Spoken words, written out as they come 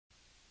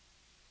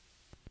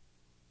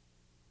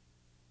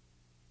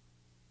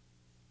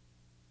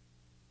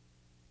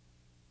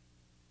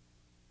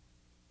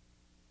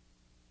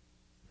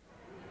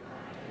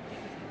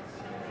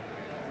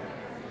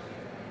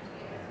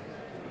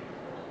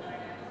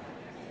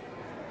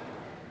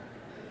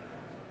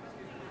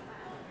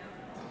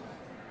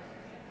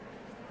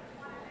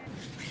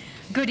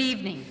Good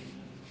evening.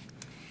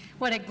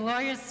 What a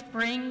glorious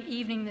spring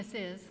evening this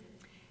is,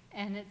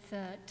 and it's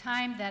a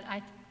time that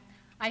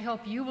I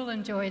hope you will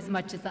enjoy as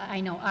much as I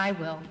know I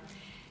will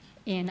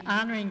in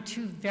honoring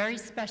two very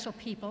special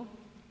people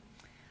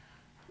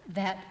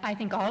that I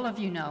think all of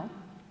you know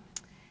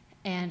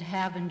and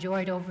have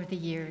enjoyed over the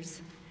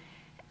years.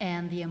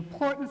 And the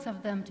importance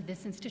of them to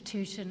this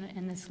institution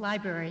and this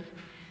library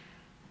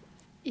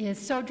is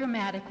so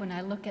dramatic when I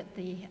look at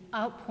the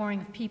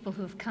outpouring of people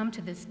who have come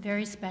to this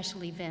very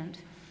special event.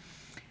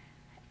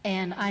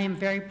 And I am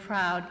very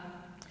proud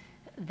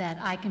that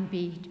I can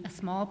be a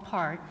small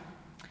part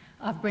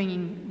of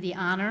bringing the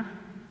honor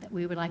that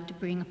we would like to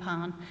bring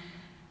upon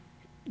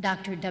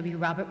Dr. W.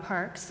 Robert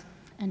Parks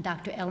and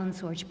Dr. Ellen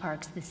Sorge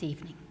Parks this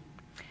evening.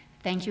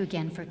 Thank you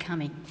again for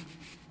coming.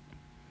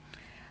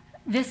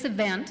 This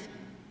event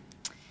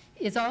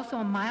is also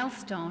a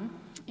milestone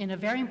in a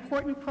very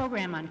important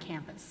program on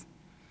campus.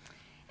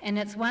 And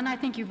it's one I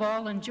think you've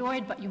all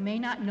enjoyed, but you may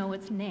not know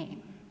its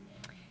name.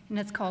 And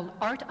it's called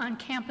Art on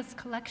Campus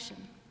Collection.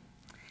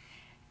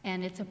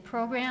 And it's a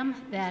program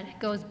that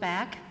goes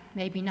back,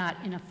 maybe not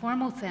in a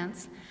formal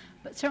sense,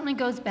 but certainly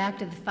goes back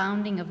to the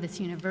founding of this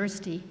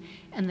university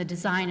and the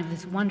design of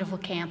this wonderful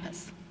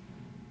campus.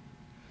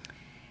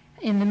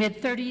 In the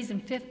mid-30s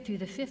and through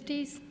the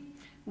 50s,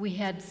 we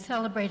had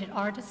celebrated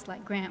artists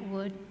like Grant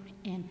Wood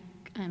and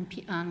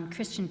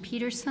Christian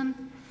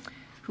Peterson,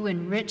 who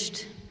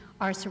enriched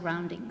our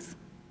surroundings.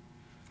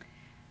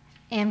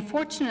 And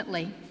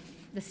fortunately,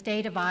 the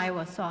state of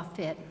Iowa saw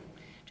fit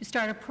to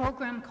start a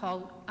program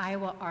called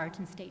Iowa Art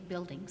in State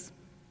Buildings.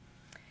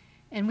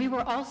 And we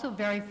were also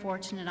very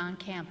fortunate on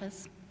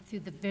campus,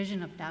 through the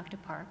vision of Dr.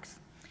 Parks,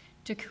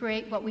 to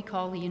create what we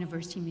call the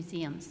University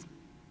Museums.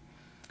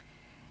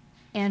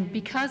 And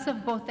because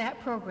of both that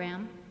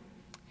program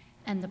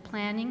and the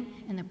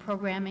planning and the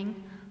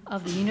programming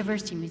of the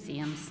University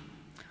Museums,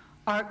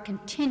 art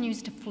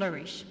continues to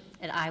flourish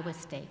at Iowa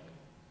State.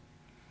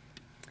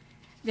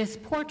 This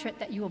portrait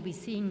that you will be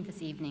seeing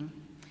this evening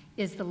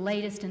is the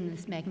latest in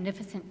this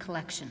magnificent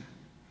collection.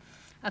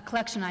 A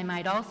collection, I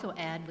might also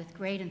add, with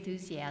great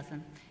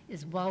enthusiasm,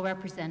 is well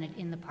represented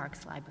in the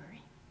Parks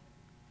Library.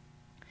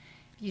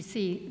 You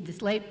see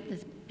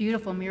this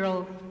beautiful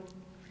mural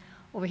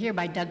over here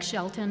by Doug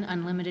Shelton,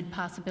 Unlimited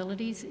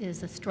Possibilities,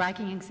 is a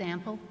striking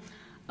example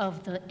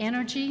of the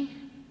energy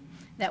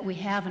that we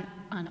have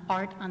on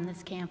art on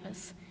this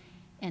campus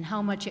and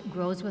how much it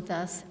grows with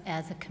us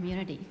as a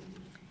community.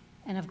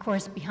 And of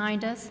course,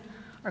 behind us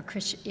are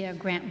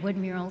Grant Wood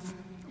murals,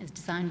 is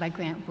designed by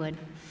Grant Wood.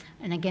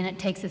 And again, it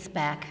takes us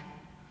back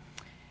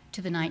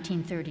to the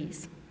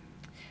 1930s.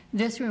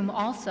 This room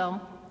also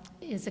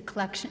is a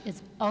collection,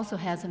 also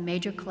has a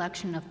major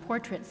collection of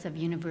portraits of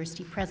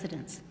university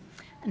presidents.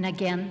 And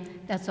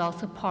again, that's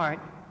also part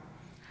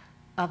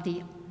of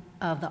the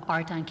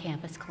Art on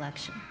Campus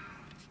collection.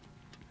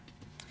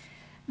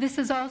 This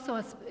is also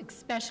an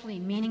especially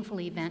meaningful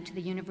event to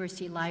the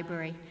University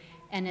Library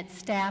and its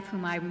staff,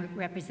 whom I'm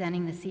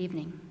representing this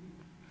evening,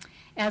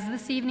 as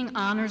this evening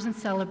honors and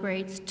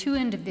celebrates two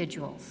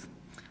individuals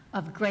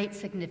of great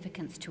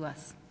significance to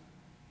us.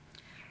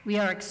 We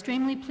are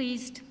extremely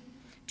pleased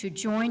to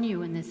join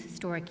you in this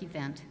historic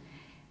event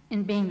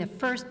in being the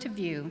first to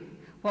view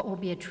what will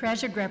be a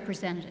treasured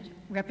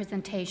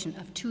representation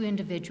of two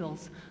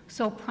individuals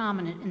so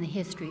prominent in the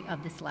history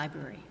of this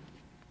library.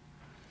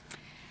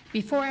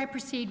 Before I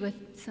proceed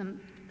with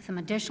some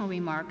additional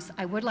remarks,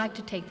 I would like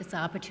to take this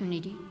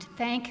opportunity to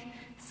thank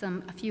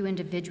a few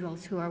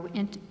individuals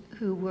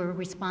who were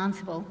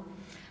responsible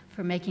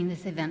for making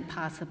this event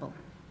possible.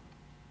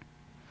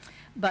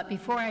 But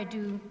before I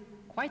do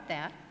quite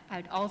that,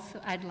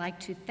 I'd like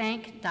to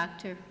thank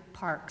Dr.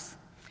 Parks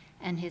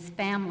and his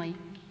family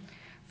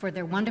for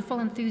their wonderful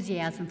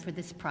enthusiasm for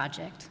this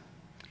project.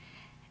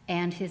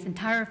 And his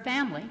entire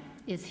family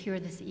is here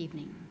this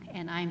evening,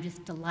 and I'm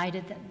just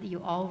delighted that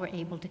you all were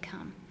able to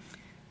come.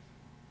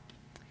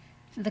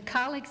 The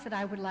colleagues that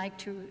I would like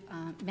to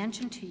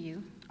mention to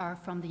you are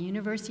from the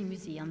University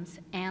Museums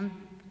and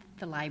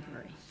the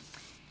library.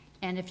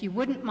 And if you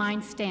wouldn't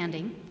mind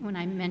standing when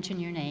I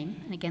mention your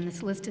name, and again,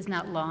 this list is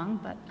not long,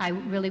 but I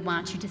really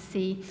want you to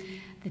see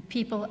the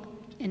people,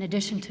 in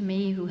addition to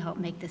me, who helped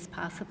make this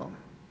possible.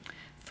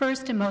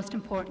 First and most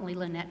importantly,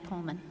 Lynette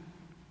Pullman.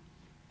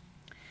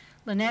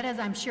 Lynette, as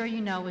I'm sure you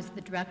know, is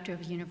the director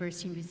of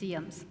University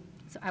Museums.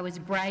 So I was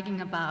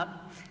bragging about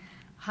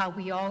how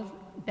we all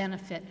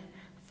benefit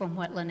from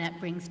what Lynette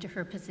brings to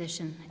her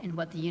position and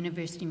what the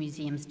University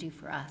Museums do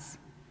for us.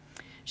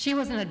 She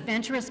was an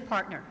adventurous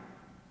partner.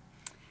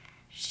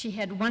 She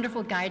had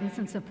wonderful guidance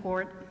and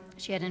support.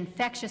 She had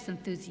infectious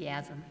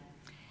enthusiasm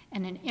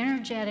and an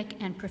energetic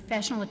and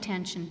professional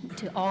attention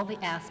to all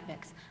the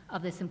aspects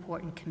of this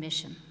important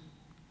commission.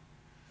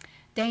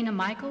 Dana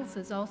Michaels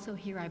is also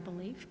here, I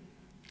believe.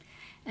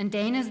 And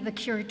Dana is the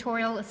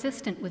curatorial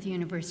assistant with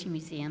University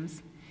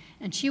Museums,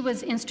 and she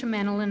was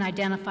instrumental in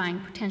identifying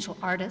potential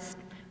artists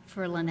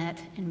for Lynette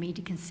and me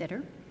to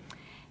consider,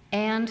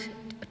 and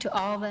to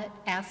all the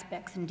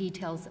aspects and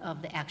details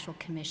of the actual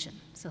commission.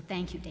 So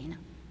thank you, Dana.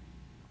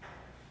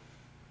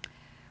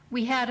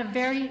 We had a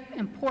very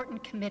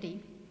important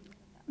committee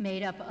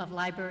made up of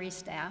library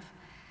staff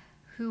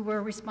who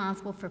were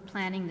responsible for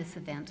planning this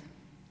event.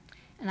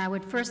 And I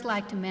would first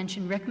like to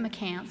mention Rick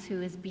McCants,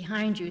 who is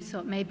behind you, so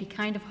it may be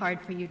kind of hard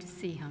for you to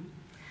see him.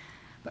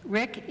 But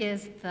Rick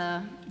is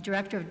the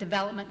Director of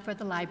Development for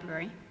the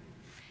library,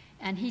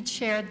 and he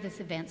chaired this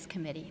events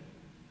committee.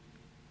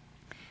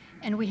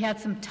 And we had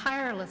some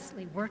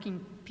tirelessly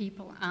working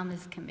people on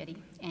this committee,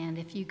 and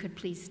if you could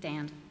please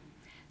stand.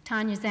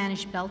 Tanya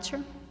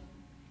Zanish-Belcher,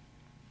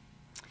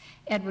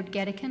 Edward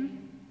Gedican,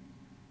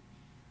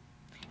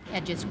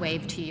 Ed just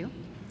waved to you,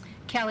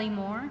 Kelly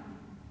Moore,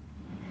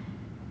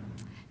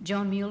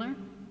 Joan Mueller,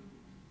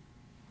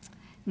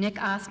 Nick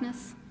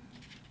Osnes,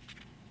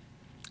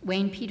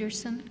 Wayne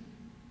Peterson,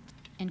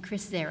 and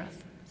Chris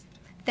Zareth.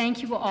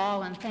 Thank you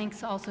all, and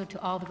thanks also to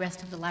all the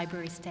rest of the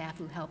library staff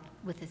who helped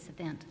with this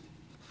event.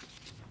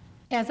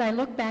 As I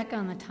look back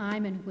on the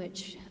time in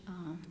which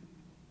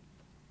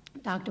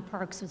Dr.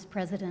 Parks was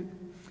president,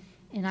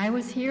 and I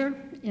was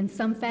here in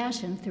some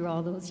fashion through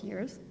all those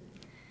years,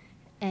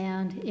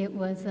 and it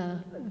was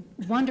a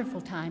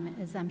wonderful time,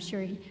 as I'm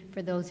sure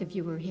for those of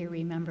you who are here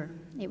remember.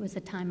 It was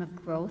a time of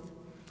growth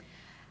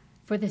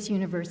for this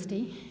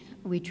university.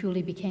 We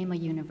truly became a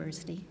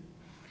university.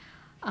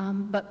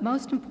 But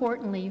most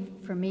importantly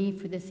for me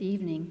for this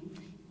evening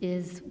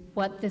is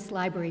what this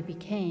library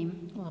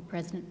became while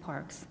President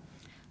Parks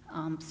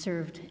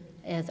served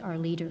as our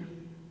leader.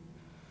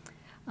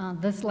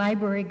 This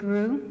library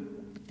grew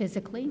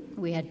physically.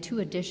 We had 2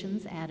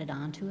 additions added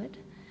onto it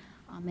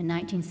in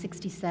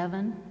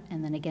 1967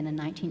 and then again in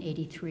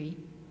 1983.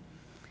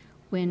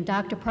 When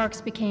Dr.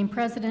 Parks became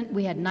president,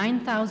 we had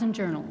 9,000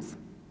 journals,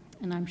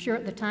 and I'm sure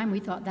at the time we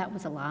thought that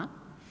was a lot.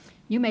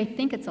 You may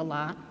think it's a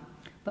lot,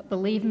 but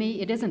believe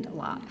me, it isn't a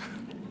lot.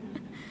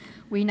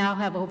 We now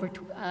have over,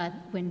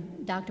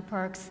 when Dr.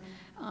 Parks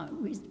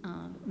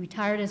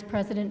retired as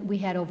president, we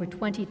had over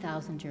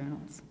 20,000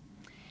 journals.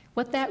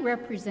 What that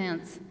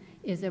represents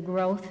is a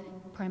growth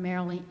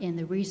primarily in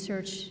the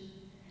research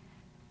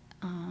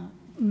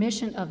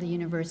mission of the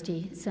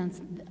university,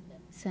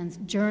 since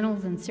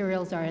journals and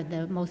serials are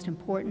the most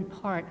important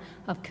part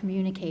of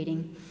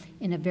communicating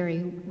in a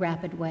very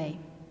rapid way.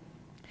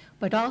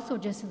 But also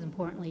just as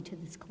importantly to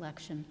this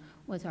collection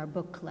was our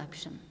book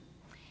collection.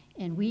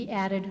 And we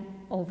added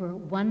over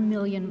 1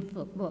 million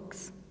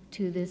books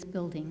to this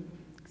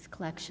building's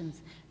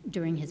collections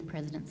during his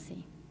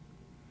presidency.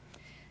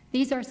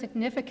 These are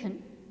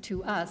significant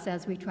to us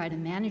as we try to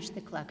manage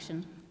the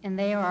collection, and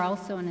they are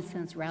also, in a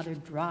sense, rather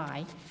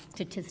dry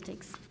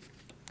statistics.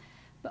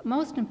 But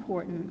most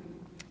important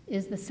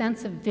is the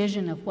sense of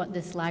vision of what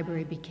this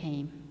library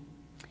became.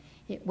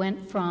 It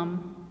went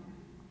from,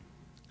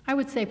 I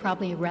would say,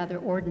 probably a rather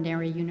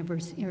ordinary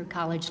university or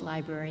college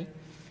library,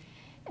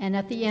 and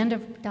at the end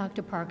of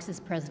Dr. Parks's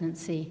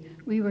presidency,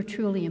 we were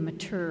truly a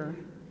mature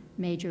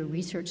major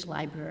research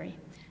library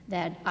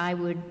that I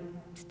would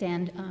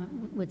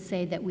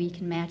say that we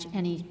could match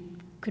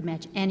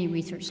any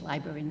research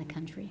library in the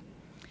country.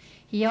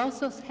 He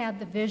also had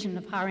the vision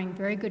of hiring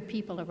very good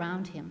people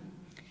around him,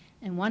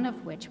 and one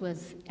of which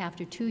was,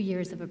 after 2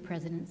 years of a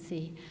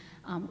presidency,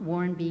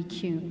 Warren B.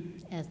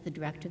 Kuhn as the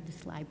director of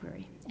this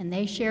library. And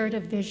they shared a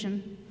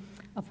vision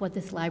of what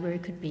this library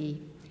could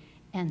be,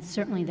 and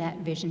certainly that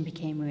vision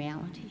became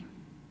reality.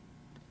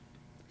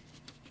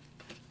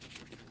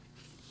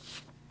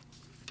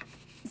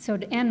 So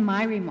to end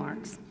my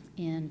remarks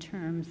in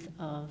terms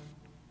of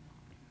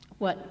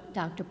what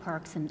Dr.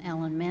 Parks and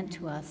Ellen meant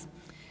to us,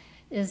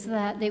 is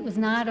that it was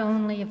not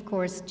only, of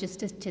course, just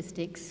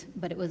statistics,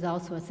 but it was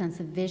also a sense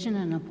of vision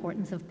and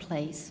importance of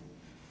place.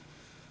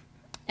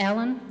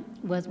 Ellen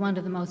was one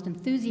of the most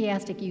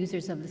enthusiastic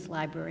users of this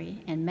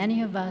library, and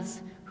many of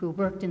us who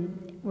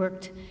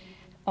worked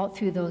all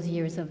through those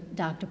years of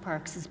Dr.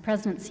 Parks's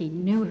presidency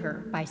knew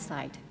her by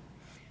sight.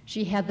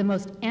 She had the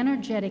most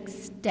energetic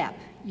step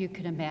you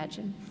could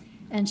imagine,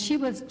 and she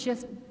was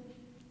just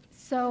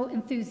so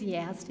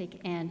enthusiastic,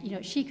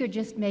 and she could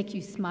just make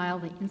you smile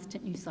the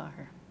instant you saw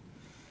her.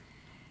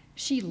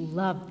 She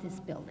loved this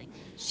building.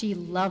 She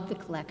loved the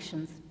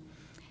collections,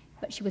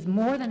 but she was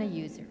more than a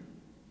user.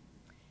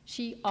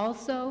 She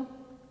also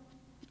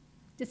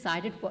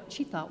decided what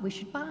she thought we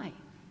should buy.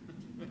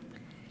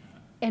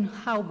 And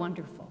how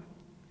wonderful.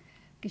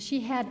 Because she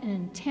had an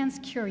intense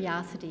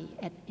curiosity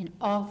in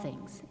all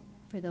things,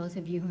 for those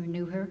of you who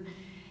knew her,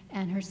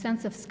 and her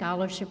sense of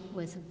scholarship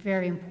was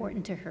very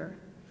important to her.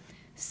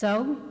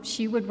 So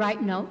she would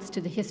write notes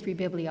to the history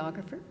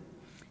bibliographer,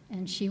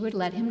 and she would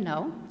let him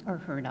know, or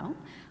her know,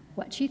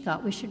 what she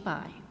thought we should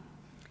buy.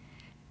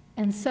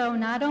 And so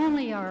not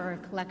only are our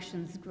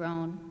collections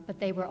grown, but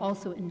they were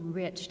also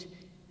enriched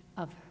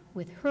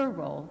with her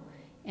role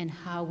in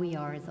how we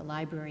are as a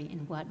library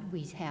and what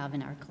we have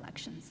in our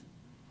collections.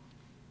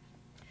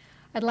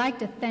 I'd like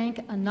to thank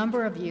a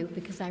number of you,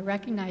 because I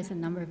recognize a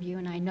number of you,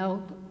 and I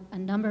know a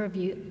number of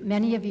you,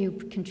 many of you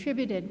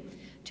contributed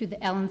to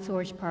the Ellen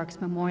Sorge Parks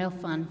Memorial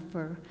Fund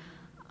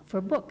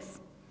for books.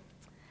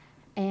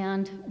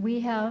 And we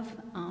have,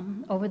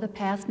 over the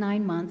past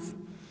 9 months,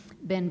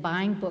 been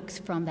buying books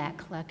from that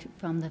collection,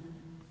 from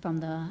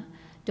the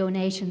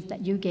donations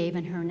that you gave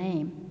in her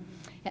name.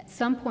 At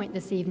some point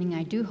this evening,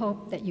 I do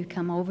hope that you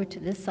come over to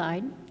this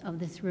side of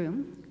this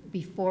room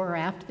before or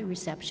after the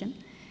reception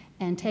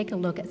and take a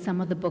look at some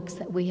of the books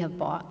that we have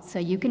bought, so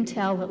you can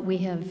tell that we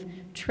have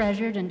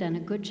treasured and done a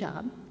good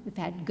job. We've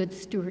had good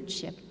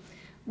stewardship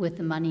with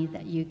the money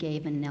that you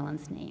gave in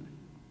Nellen's name.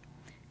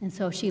 And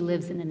so she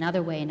lives in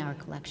another way in our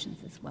collections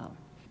as well.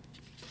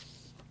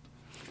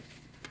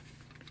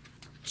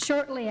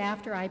 Shortly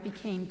after I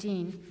became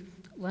dean,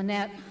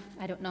 Lynette,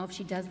 I don't know if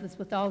she does this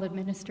with all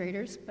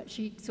administrators, but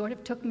she sort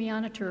of took me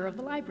on a tour of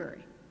the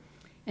library.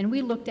 And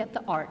we looked at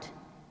the art.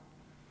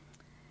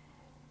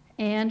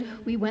 And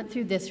we went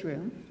through this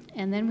room,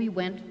 and then we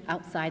went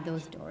outside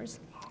those doors,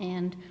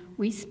 and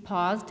we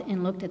paused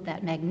and looked at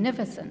that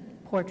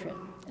magnificent portrait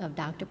of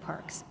Dr.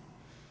 Parks.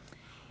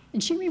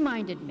 And she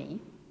reminded me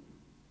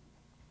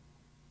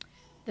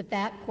that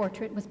that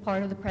portrait was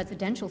part of the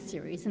presidential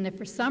series, and if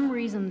for some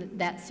reason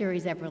that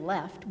series ever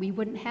left, we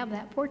wouldn't have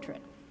that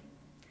portrait.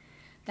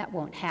 That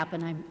won't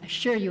happen, I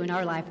assure you, in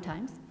our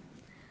lifetimes.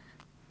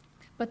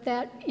 But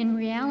that, in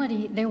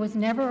reality, there was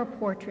never a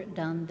portrait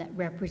done that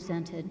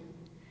represented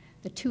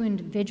the two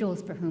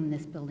individuals for whom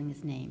this building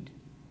is named.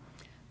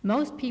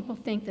 Most people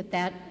think that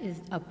that is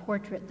a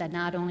portrait that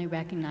not only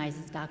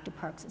recognizes Dr.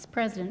 Parks as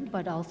president,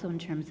 but also in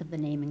terms of the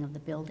naming of the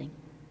building.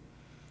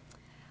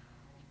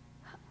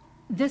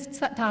 This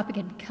topic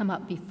had come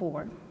up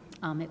before.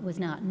 It was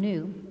not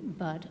new,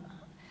 but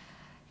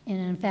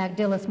in fact,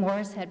 Dilys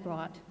Morris had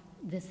brought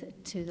this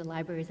to the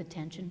library's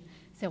attention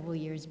several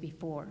years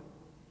before.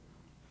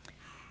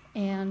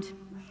 And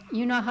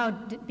you know how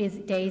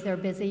days are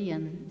busy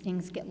and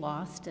things get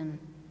lost,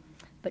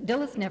 but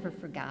Dilys never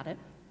forgot it,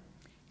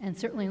 and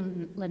certainly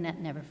Lynette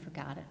never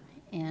forgot it.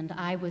 And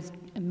I was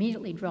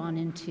immediately drawn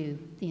into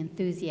the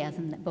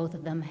enthusiasm that both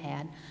of them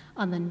had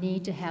on the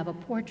need to have a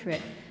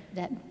portrait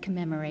that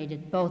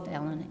commemorated both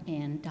Ellen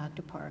and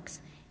Dr.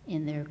 Parks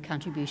in their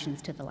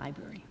contributions to the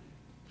library.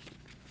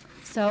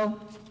 So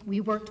we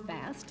worked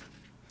fast.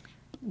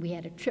 We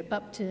had a trip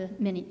up to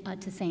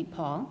St.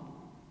 Paul.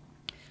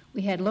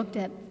 We had looked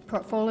at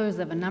portfolios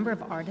of a number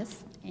of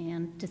artists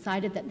and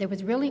decided that there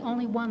was really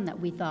only one that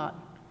we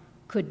thought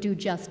could do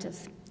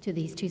justice to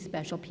these two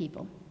special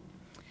people.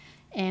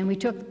 And we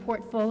took the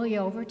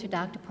portfolio over to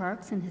Dr.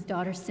 Parks, and his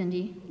daughter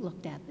Cindy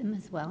looked at them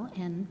as well,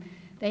 and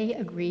they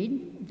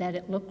agreed that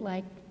it looked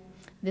like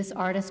this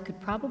artist could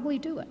probably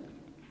do it.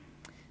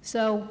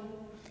 So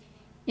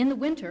in the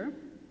winter,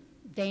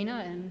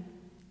 Dana and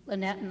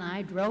Lynette and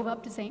I drove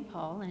up to St.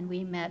 Paul, and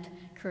we met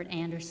Kurt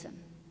Anderson.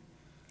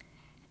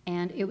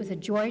 And it was a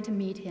joy to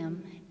meet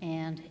him,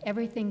 and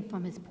everything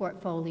from his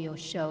portfolio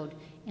showed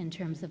in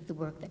terms of the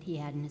work that he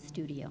had in his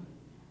studio.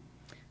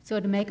 So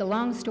to make a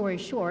long story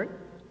short,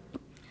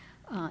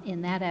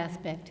 in that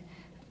aspect,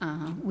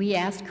 we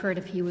asked Kurt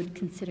if he would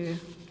consider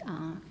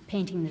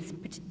painting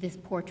this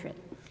portrait,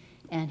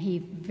 and he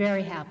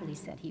very happily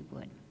said he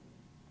would.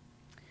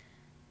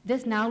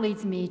 This now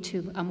leads me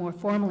to a more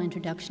formal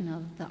introduction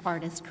of the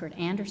artist Kurt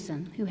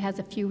Anderson, who has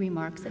a few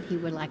remarks that he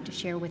would like to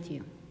share with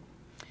you.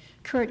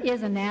 Kurt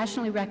is a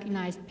nationally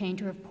recognized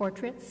painter of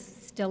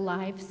portraits, still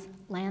lifes,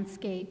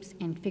 landscapes,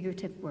 and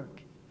figurative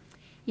work.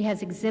 He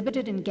has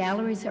exhibited in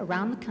galleries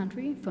around the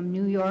country, from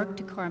New York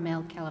to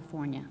Carmel,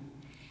 California,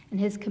 and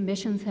his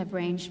commissions have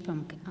ranged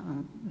from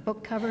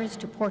book covers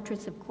to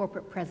portraits of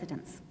corporate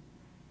presidents.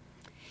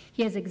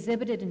 He has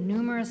exhibited in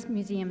numerous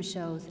museum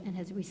shows and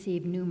has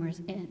received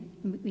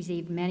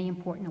many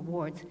important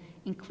awards,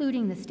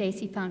 including the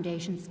Stacy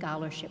Foundation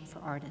Scholarship for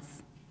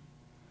Artists.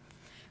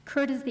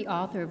 Kurt is the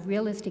author of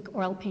Realistic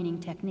Oil Painting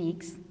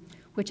Techniques,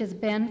 which has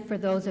been, for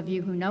those of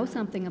you who know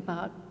something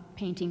about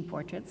painting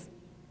portraits,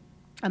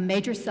 a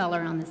major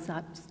seller on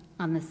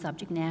this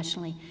subject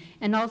nationally,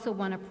 and also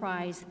won a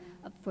prize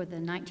for the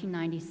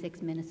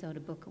 1996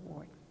 Minnesota Book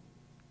Award.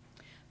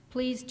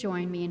 Please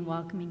join me in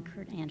welcoming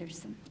Kurt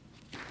Anderson.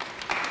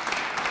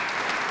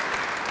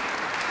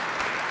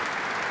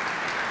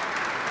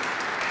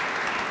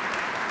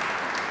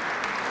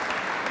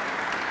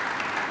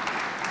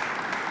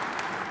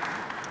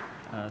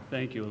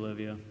 Thank you,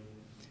 Olivia.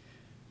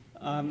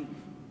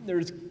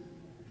 There's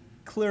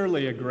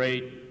clearly a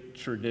great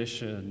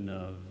tradition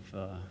of,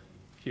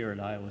 here at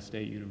Iowa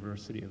State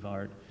University of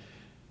Art,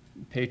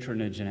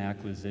 patronage and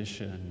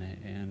acquisition,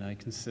 and I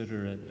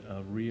consider it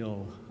a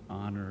real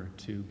honor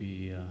to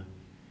be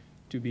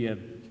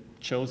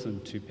chosen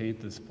to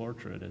paint this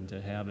portrait and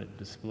to have it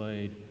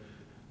displayed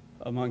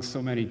among so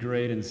many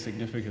great and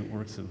significant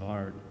works of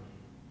art.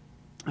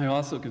 I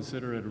also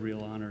consider it a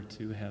real honor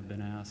to have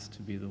been asked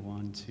to be the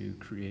one to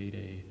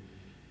create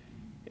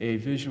a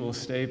visual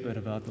statement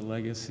about the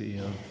legacy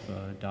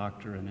of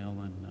Dr. and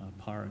Ellen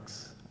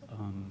Parks.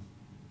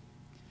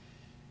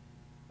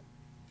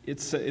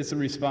 It's a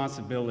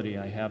responsibility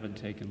I haven't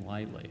taken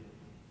lightly.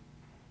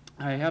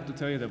 I have to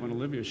tell you that when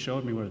Olivia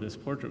showed me where this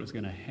portrait was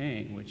going to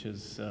hang, which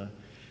is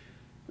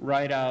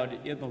right out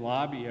in the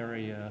lobby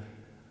area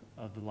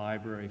of the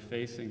library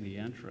facing the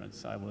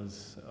entrance, I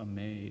was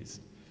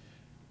amazed.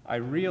 I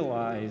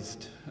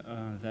realized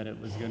that it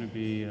was going to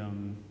be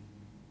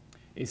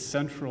a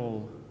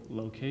central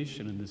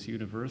location in this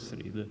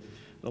university.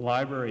 The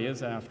library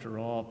is, after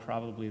all,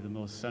 probably the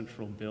most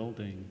central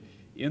building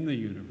in the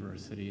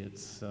university.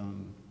 It's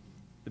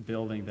the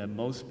building that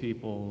most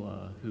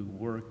people who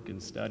work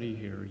and study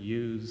here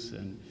use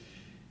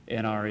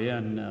and are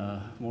in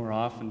more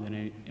often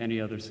than any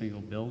other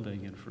single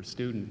building. And for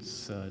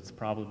students, it's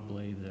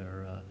probably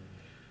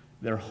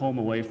their home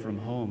away from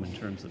home in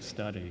terms of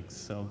studying.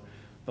 So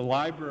the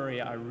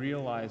library, I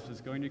realized, was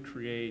going to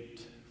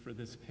create for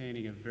this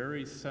painting a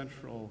very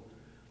central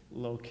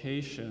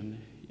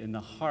location in the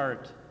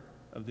heart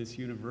of this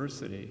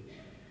university.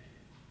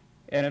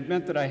 And it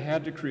meant that I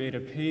had to create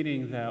a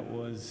painting that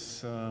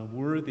was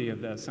worthy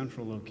of that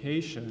central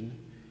location,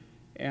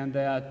 and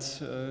that,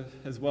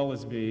 as well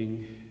as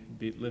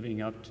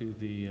living up to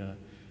the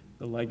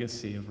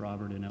legacy of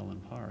Robert and Ellen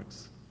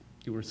Parks,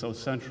 who were so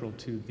central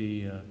to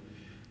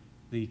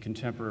the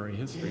contemporary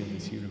history of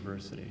this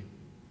university.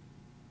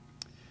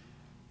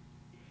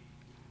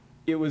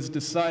 It was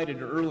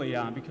decided early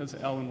on, because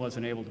Ellen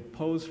wasn't able to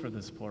pose for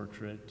this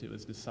portrait, it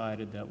was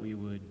decided that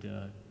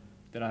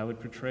that I would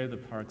portray the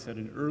Parks at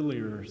an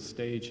earlier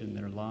stage in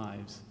their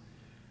lives.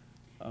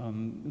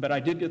 But I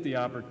did get the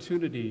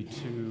opportunity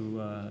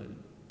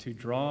to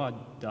draw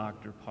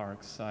Dr.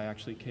 Parks. I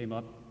actually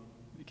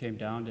came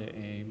down to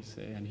Ames,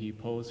 and he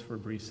posed for a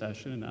brief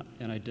session,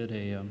 and I did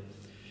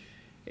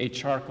a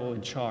charcoal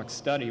and chalk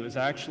study. It was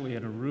actually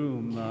in a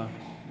room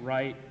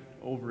right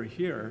over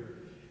here.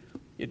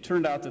 It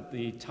turned out that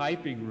the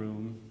typing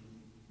room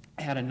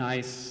had a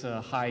nice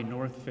high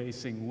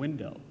north-facing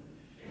window.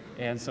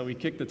 And so we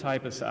kicked the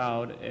typists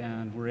out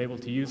and were able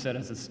to use that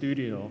as a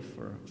studio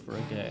for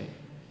a day.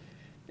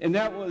 And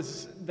that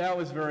was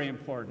very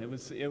important.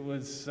 It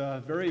was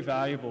very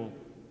valuable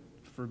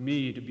for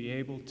me to be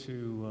able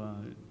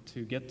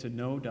to get to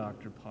know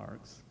Dr.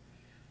 Parks.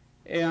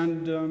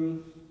 And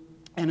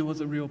it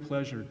was a real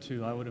pleasure,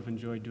 too. I would have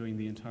enjoyed doing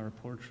the entire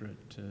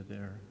portrait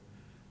there.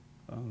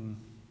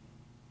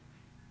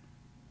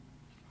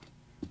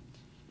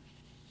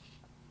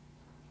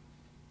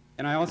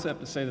 And I also have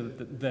to say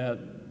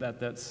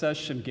that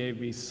session gave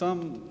me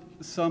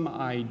some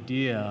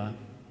idea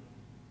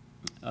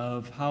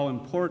of how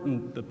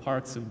important the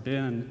Parks have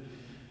been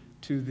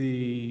to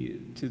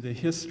the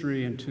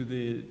history and to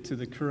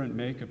the current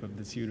makeup of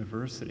this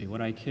university.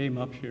 When I came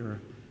up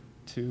here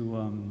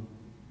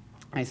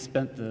I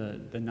spent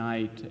the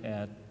night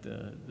at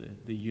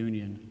the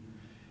Union,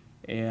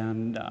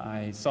 and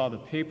I saw the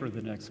paper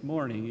the next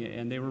morning,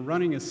 and they were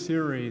running a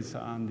series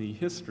on the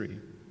history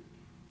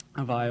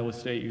of Iowa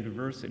State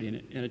University,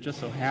 and it just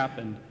so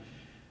happened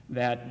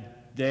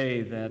that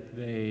day that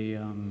they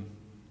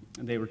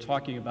were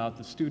talking about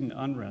the student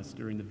unrest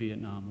during the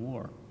Vietnam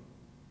War.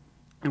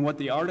 And what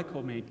the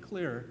article made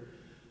clear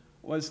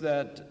was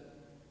that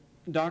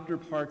Dr.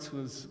 Parks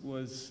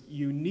was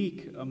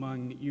unique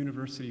among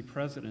university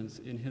presidents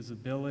in his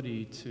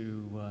ability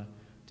to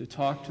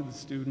talk to the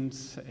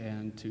students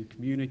and to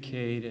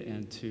communicate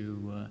and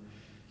to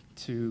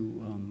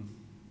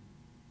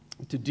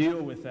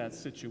deal with that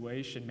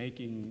situation,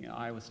 making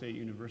Iowa State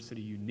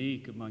University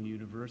unique among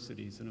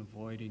universities and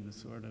avoiding the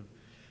sort of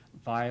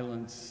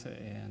violence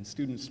and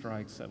student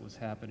strikes that was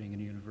happening in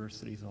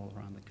universities all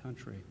around the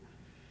country.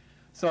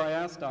 So I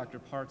asked Dr.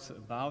 Parks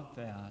about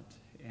that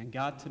and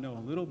got to know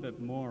a little bit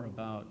more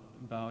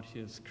about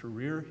his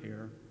career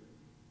here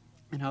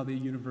and how the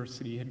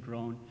university had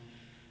grown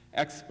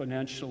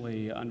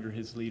exponentially under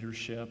his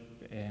leadership,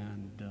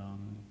 and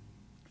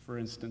for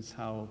instance,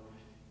 how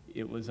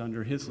it was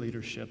under his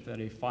leadership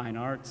that a fine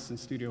arts and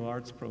studio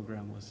arts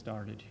program was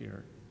started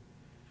here.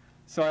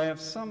 So I have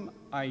some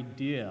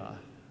idea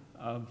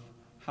of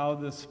how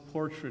this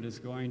portrait is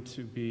going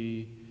to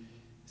be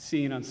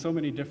seen on so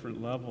many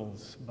different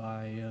levels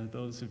by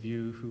those of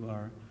you who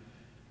are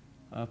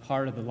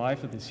part of the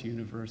life of this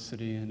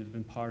university and have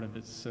been part of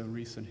its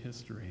recent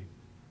history.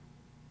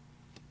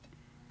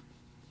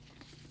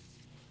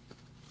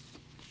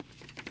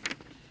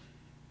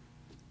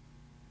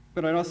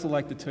 But I'd also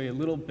like to tell you a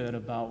little bit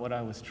about what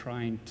I was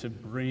trying to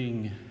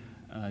bring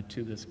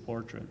to this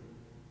portrait.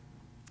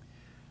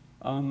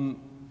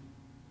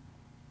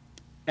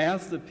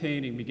 As the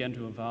painting began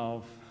to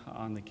evolve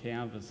on the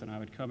canvas, and I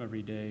would come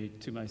every day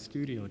to my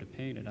studio to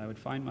paint it, I would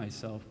find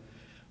myself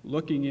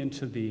looking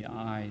into the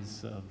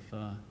eyes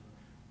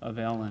of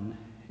Ellen.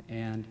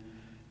 And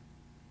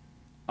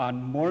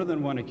on more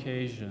than one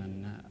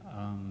occasion,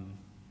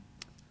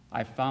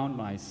 I found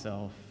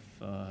myself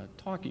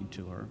talking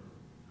to her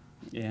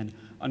and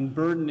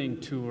unburdening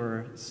to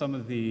her some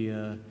of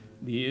the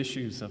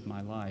issues of my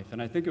life. And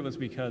I think it was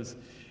because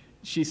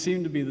she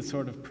seemed to be the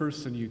sort of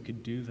person you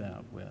could do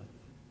that with.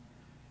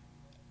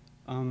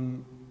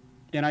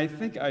 And I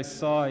think I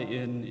saw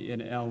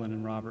in Ellen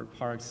and Robert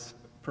Parks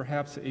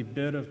perhaps a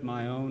bit of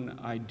my own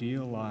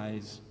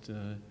idealized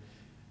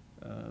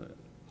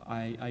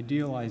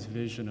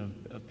vision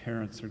of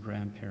parents or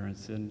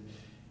grandparents,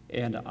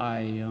 and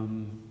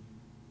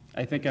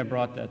I think I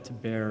brought that to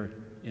bear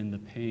in the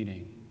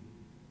painting.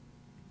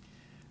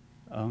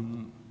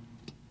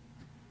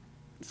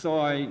 So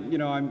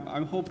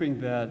I'm hoping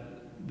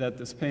that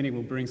this painting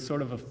will bring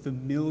sort of a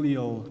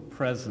familial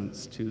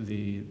presence to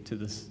the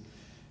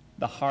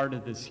heart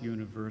of this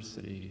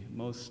university.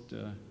 Most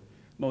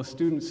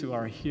students who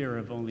are here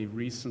have only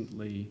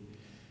recently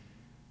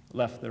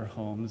left their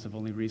homes, have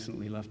only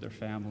recently left their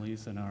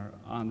families, and are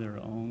on their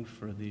own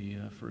for the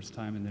first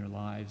time in their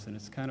lives. And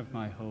it's kind of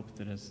my hope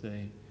that as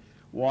they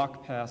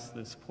walk past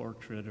this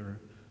portrait or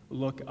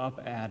look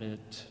up at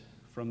it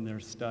from their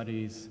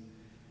studies,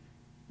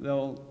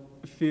 they'll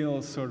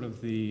feel sort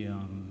of the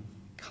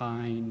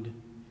kind,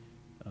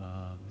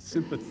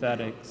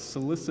 sympathetic,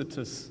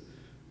 solicitous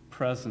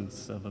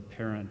presence of a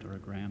parent or a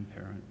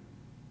grandparent.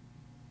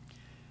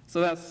 So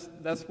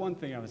that's one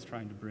thing I was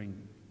trying to bring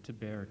to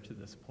bear to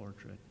this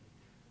portrait.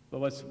 But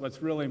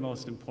what's really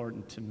most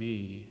important to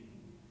me,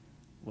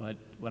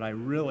 what I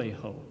really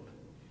hope,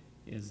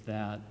 is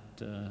that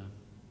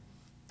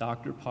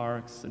Dr.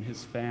 Parks and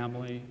his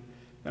family,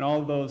 and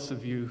all those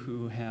of you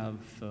who have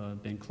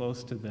been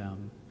close to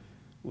them,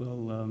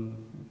 will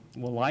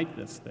like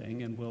this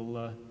thing and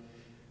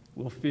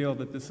will feel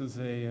that this is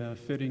a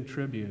fitting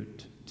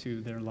tribute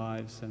to their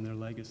lives and their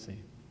legacy.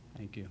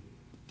 Thank you.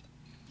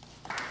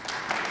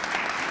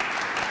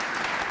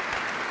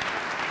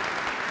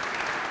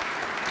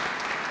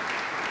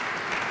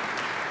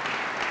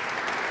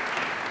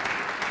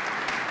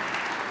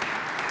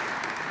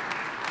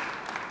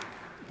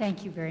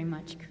 Thank you very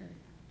much, Kurt.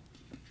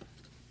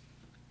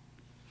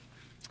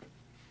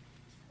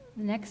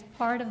 The next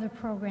part of the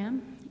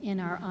program, in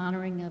our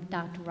honoring of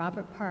Dr.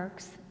 Robert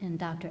Parks and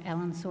Dr.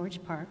 Ellen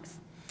Sorge Parks,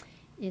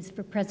 is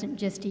for President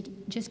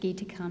Jischke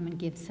to come and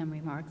give some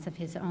remarks of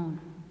his own.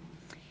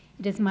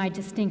 It is my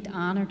distinct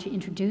honor to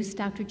introduce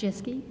Dr.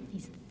 Jischke.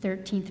 He's the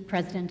 13th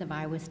president of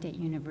Iowa State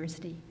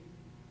University.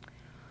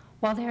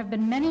 While there have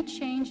been many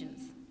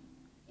changes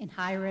in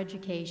higher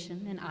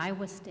education in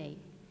Iowa State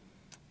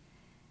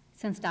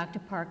since Dr.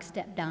 Parks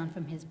stepped down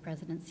from his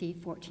presidency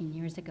 14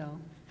 years ago,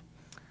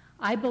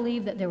 I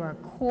believe that there are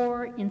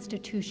core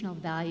institutional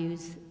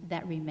values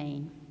that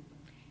remain,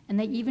 and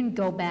they even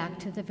go back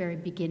to the very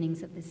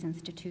beginnings of this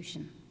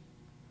institution.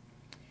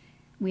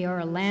 We are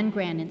a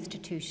land-grant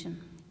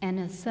institution, and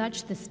as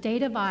such, the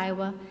state of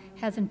Iowa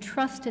has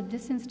entrusted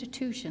this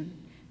institution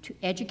to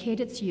educate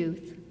its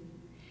youth,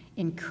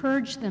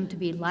 encourage them to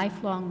be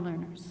lifelong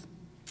learners,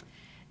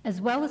 as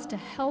well as to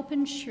help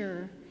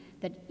ensure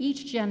that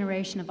each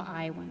generation of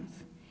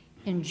Iowans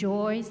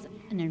enjoys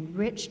an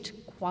enriched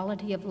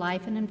quality of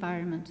life and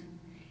environment,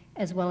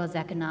 as well as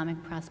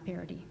economic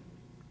prosperity.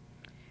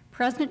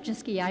 President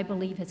Jischke, I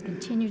believe, has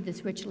continued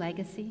this rich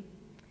legacy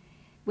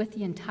with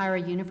the entire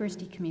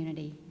university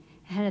community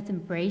and has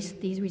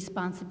embraced these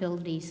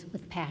responsibilities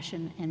with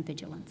passion and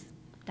vigilance.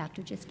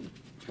 Dr. Jischke.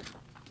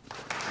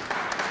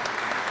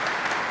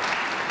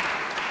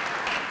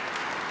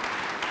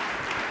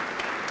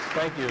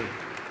 Thank you.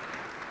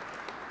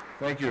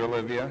 Thank you,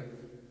 Olivia.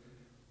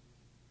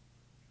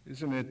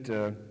 Isn't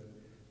it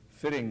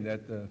fitting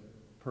that the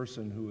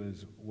person who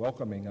is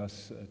welcoming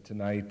us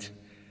tonight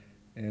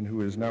and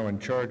who is now in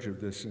charge of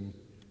this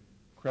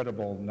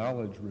incredible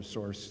knowledge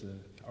resource,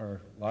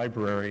 our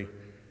library,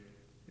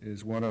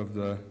 is one of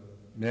the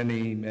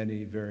many,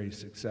 many very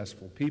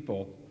successful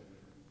people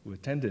who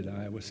attended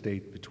Iowa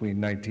State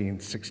between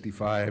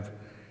 1965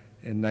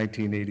 and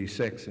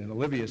 1986. In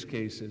Olivia's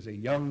case, as a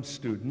young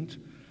student,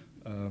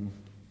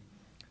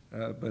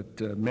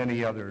 but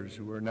many others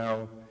who are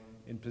now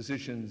in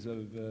positions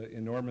of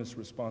enormous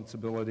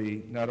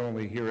responsibility, not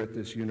only here at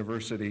this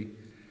university,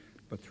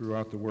 but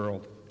throughout the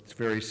world. It's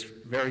very,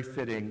 very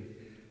fitting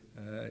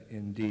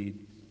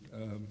indeed.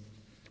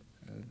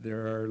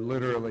 There are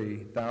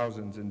literally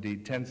thousands,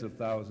 indeed tens of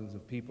thousands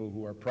of people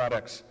who are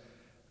products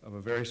of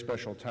a very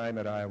special time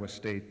at Iowa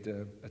State,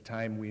 a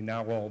time we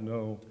now all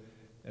know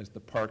as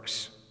the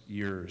Parks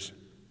years.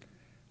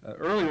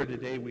 Earlier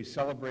today, we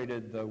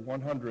celebrated the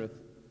 100th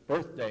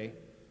birthday,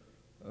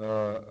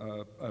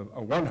 a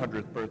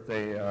 100th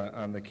birthday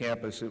on the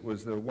campus. It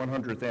was the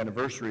 100th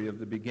anniversary of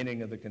the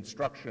beginning of the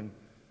construction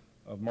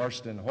of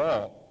Marston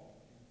Hall.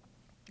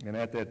 And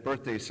at that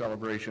birthday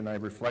celebration, I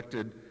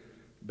reflected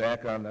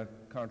back on the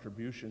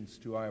contributions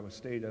to Iowa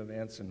State of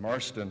Anson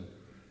Marston,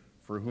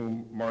 for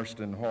whom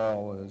Marston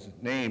Hall is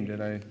named.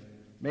 And I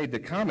made the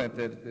comment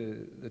that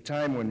the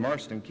time when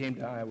Marston came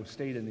to Iowa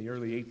State in the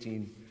early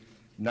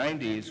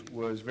 1890s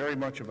was very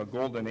much of a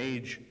golden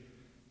age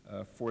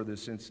for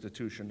this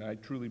institution. I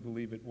truly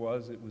believe it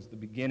was. It was the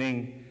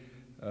beginning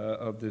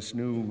of this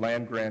new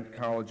land-grant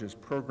colleges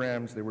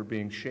programs. They were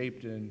being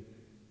shaped in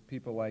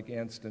people like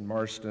Anston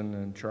Marston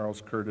and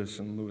Charles Curtis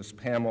and Lewis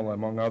Pamela,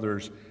 among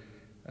others,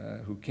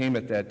 who came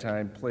at that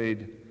time,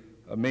 played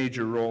a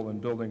major role in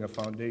building a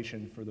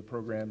foundation for the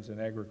programs in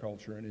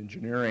agriculture and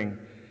engineering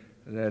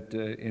that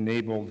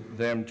enabled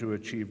them to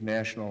achieve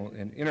national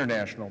and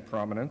international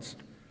prominence.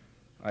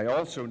 I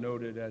also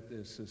noted at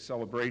this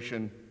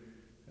celebration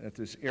that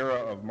this era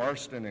of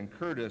Marston and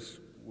Curtis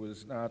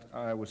was not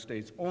Iowa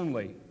State's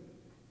only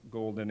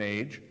golden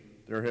age.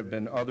 There have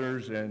been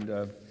others, and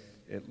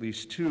at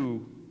least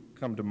two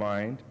come to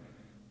mind.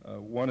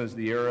 One is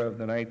the era of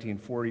the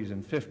 1940s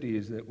and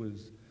 50s that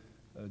was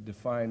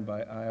defined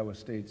by Iowa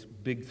State's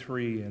Big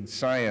Three in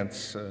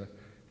science,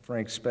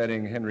 Frank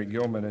Spedding, Henry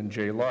Gilman, and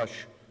Jay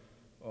Lush,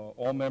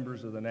 all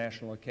members of the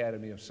National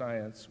Academy of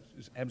Science,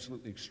 which is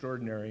absolutely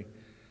extraordinary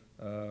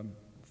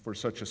for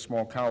such a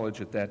small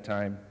college at that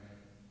time.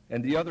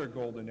 And the other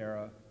golden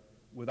era,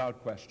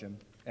 without question,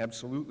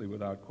 absolutely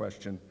without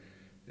question,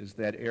 is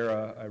that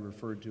era I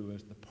referred to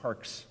as the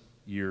Parks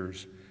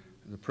years,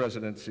 the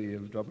presidency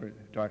of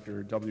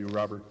Dr. W.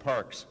 Robert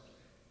Parks.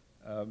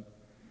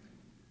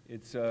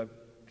 It's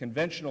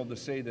conventional to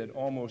say that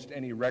almost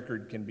any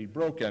record can be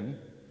broken,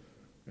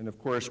 and of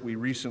course we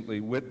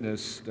recently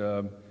witnessed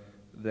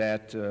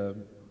that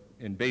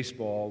in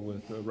baseball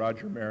with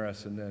Roger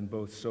Maris and then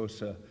both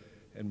Sosa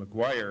and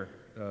McGuire,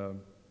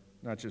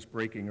 not just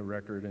breaking a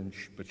record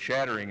but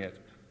shattering it.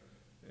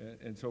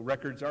 And so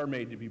records are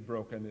made to be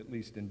broken, at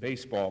least in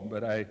baseball.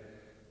 But I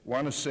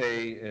want to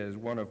say, as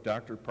one of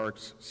Dr.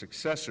 Parks'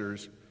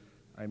 successors,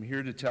 I'm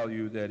here to tell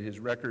you that his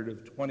record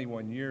of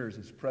 21 years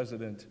as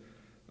president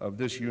of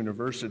this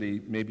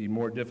university may be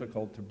more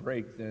difficult to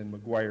break than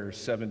McGuire's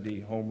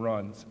 70 home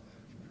runs.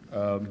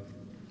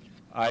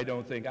 I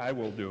don't think I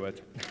will do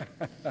it.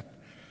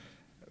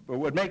 But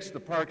what makes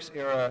the Parks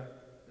era,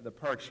 the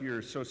Parks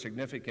years so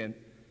significant,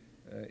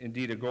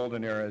 indeed a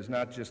golden era, is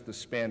not just the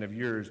span of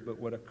years, but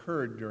what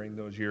occurred during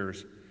those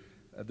years.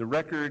 The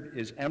record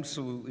is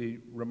absolutely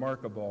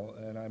remarkable,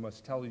 and I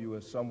must tell you,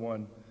 as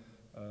someone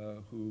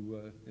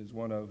who is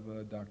one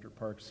of Dr.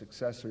 Parks'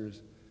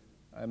 successors,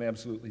 I'm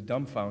absolutely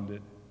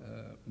dumbfounded,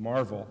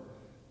 marvel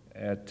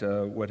at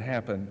what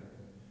happened.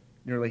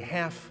 Nearly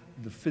half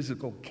the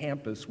physical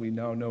campus we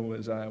now know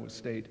as Iowa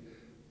State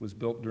was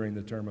built during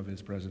the term of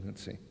his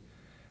presidency.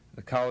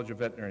 The College of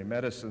Veterinary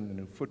Medicine, the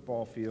new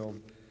football field,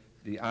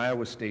 the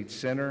Iowa State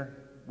Center,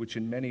 which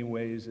in many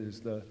ways is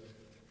the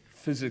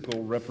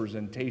physical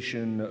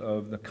representation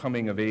of the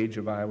coming of age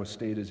of Iowa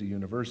State as a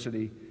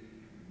university,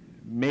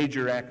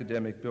 major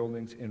academic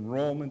buildings,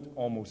 enrollment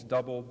almost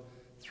doubled.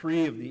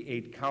 3 of the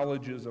 8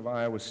 colleges of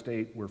Iowa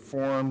State were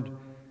formed.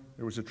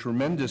 There was a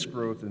tremendous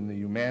growth in the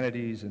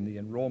humanities and the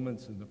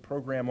enrollments and the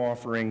program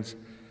offerings,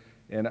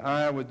 and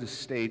Iowa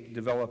State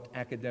developed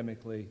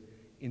academically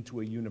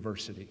into a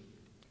university.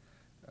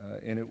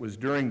 And it was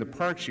during the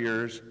Parks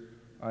years,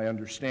 I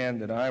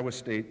understand, that Iowa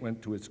State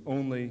went to its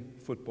only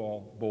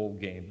football bowl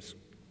games.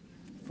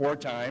 4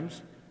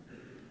 times.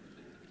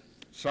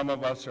 Some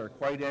of us are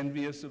quite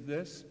envious of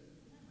this,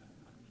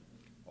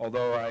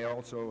 although I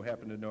also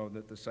happen to know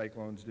that the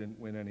Cyclones didn't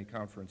win any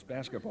conference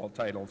basketball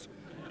titles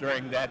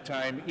during that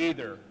time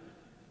either.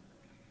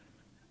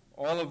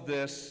 All of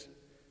this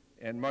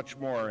and much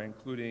more,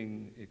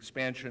 including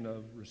expansion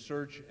of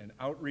research and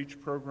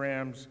outreach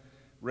programs,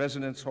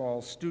 residence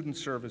halls, student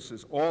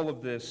services, all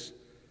of this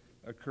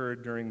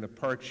occurred during the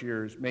Parks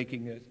years,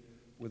 making it,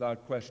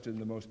 without question,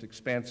 the most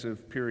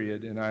expansive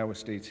period in Iowa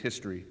State's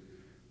history,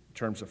 in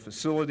terms of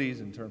facilities,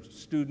 in terms of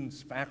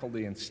students,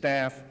 faculty, and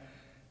staff,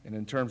 and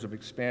in terms of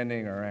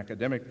expanding our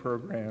academic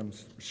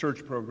programs,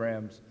 research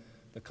programs,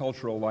 the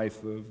cultural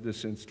life of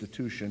this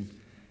institution.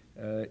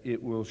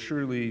 It will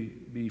surely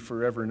be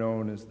forever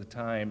known as the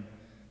time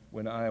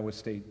when Iowa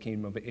State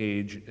came of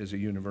age as a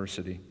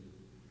university.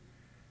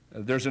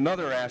 There's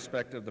another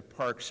aspect of the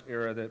Parks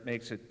era that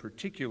makes it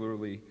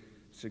particularly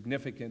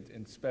significant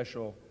and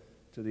special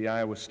to the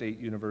Iowa State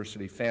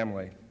University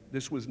family.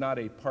 This was not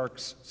a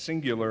Parks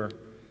singular,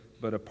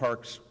 but a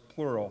Parks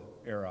plural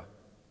era.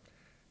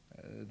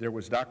 There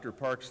was Dr.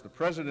 Parks, the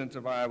president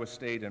of Iowa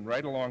State, and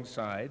right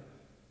alongside,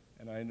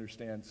 and I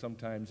understand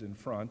sometimes in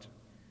front,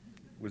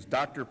 was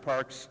Dr.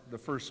 Parks, the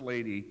First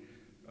Lady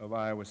of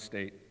Iowa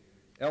State.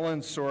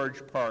 Ellen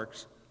Sorge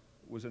Parks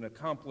was an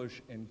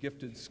accomplished and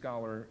gifted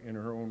scholar in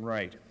her own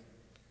right,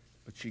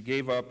 but she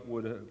gave up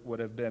what would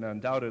have been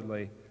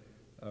undoubtedly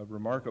a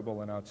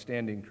remarkable and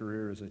outstanding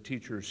career as a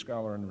teacher,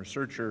 scholar, and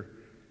researcher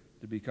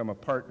to become a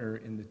partner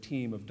in the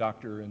team of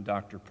Dr. and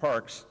Dr.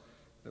 Parks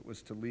that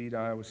was to lead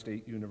Iowa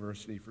State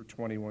University for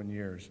 21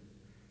 years.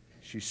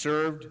 She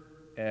served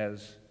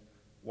as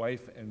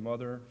wife and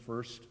mother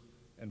first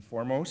and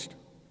foremost,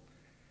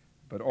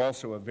 but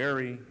also a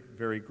very,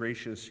 very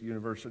gracious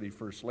university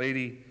First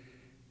Lady,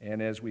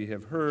 and as we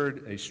have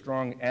heard, a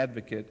strong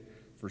advocate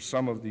for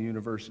some of the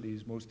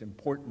university's most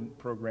important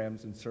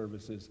programs and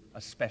services,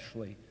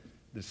 especially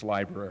this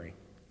library.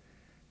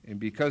 And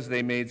because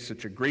they made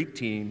such a great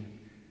team,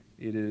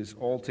 it is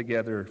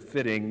altogether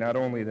fitting not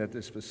only that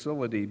this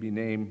facility be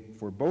named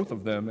for both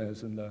of them,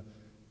 as in the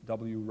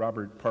W.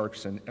 Robert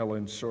Parks and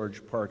Ellen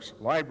Sorge Parks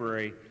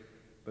Library,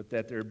 but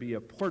that there be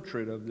a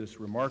portrait of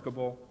this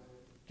remarkable,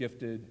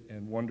 gifted,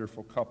 and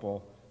wonderful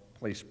couple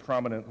placed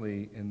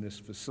prominently in this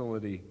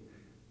facility,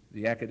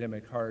 the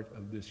academic heart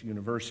of this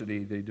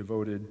university they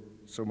devoted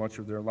so much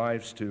of their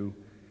lives to,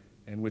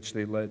 and which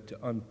they led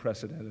to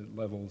unprecedented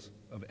levels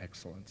of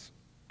excellence.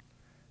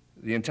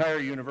 The entire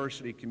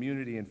university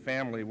community and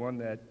family, one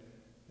that,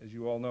 as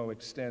you all know,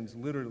 extends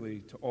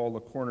literally to all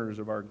the corners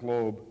of our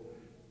globe,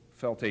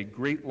 felt a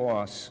great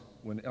loss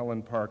when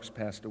Ellen Parks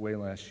passed away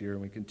last year,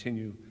 and we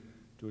continue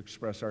to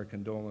express our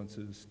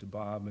condolences to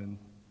Bob and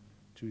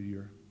to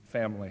your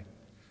family.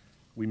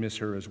 We miss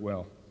her as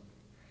well.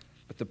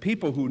 But the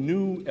people who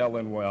knew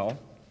Ellen well,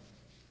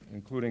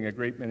 including a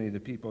great many of the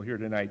people here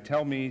tonight,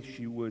 tell me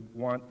she would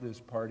want this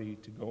party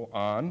to go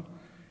on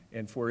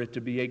and for it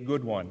to be a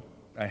good one,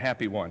 a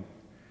happy one.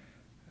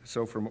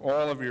 So from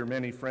all of your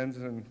many friends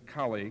and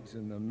colleagues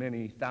and the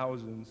many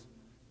thousands,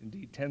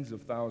 indeed tens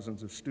of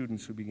thousands of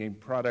students who became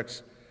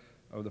products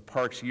of the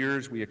Parks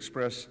years, we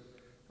express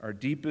our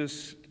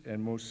deepest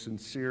and most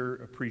sincere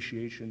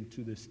appreciation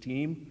to this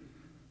team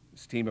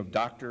of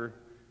Dr.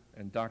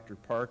 and Dr.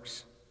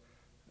 Parks,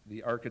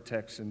 the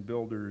architects and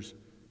builders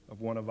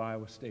of one of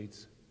Iowa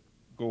State's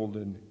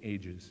golden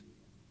ages.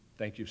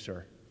 Thank you,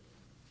 sir.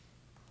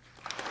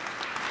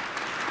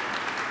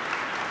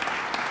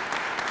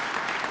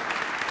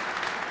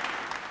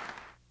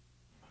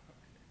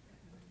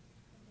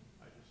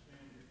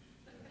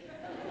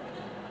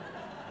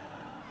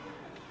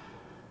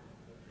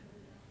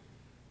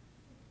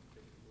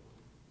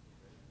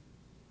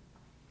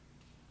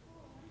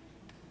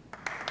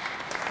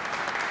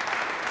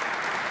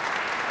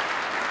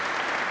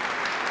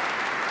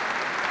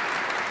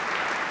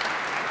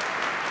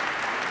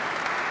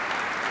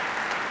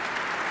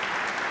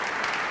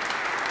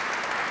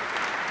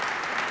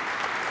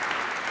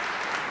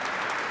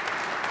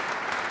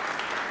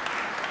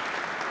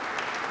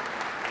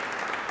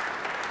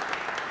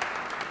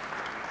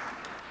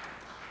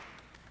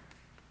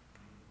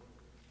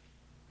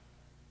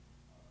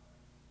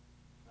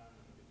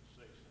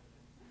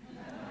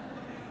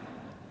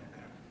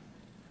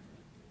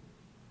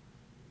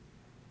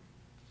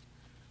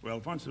 Well,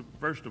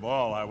 first of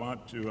all, I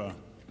want to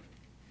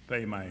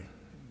pay my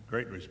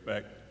great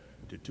respect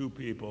to two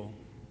people,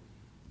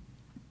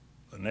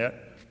 Lynette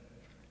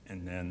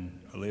and then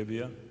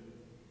Olivia,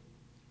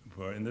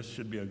 and this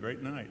should be a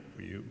great night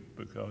for you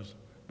because,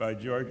 by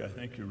George, I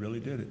think you really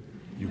did it.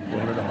 You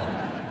pulled it off.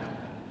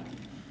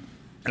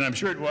 And I'm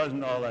sure it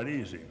wasn't all that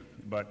easy,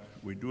 but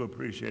we do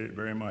appreciate it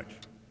very much.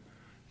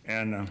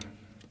 And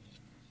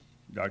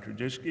Dr.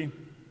 Jischke,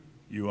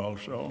 you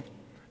also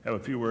have a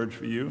few words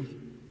for you.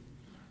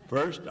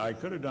 First, I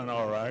could have done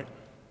all right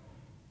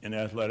in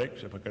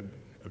athletics if I could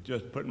have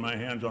just put my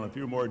hands on a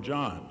few more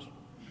Johns.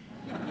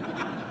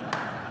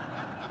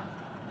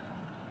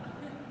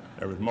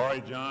 There was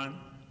Maury John,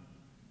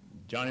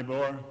 Johnny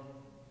Bohr,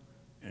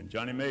 and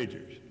Johnny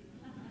Majors.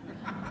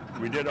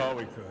 We did all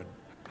we could.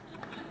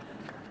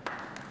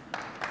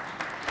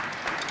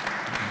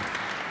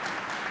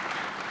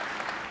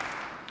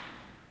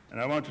 And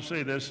I want to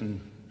say this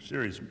in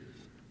serious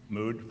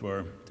mood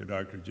to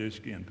Dr.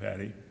 Jischke and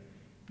Patty,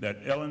 that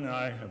Ellen and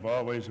I have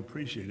always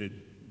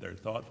appreciated their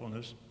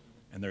thoughtfulness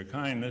and their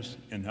kindness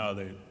in how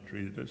they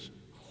treated us.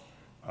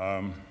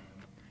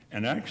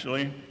 And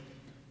actually,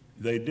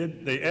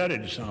 they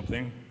added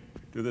something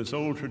to this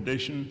old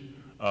tradition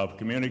of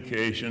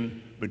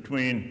communication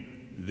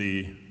between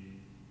the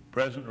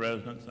present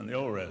residents and the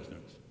old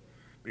residents,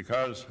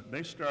 because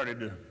they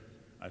started,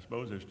 I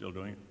suppose they're still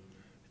doing it,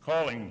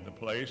 calling the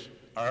place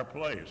our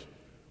place,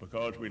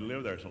 because we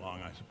lived there so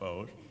long, I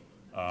suppose.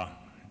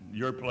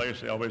 Your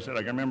place, they always said. I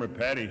can remember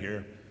Patty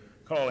here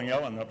calling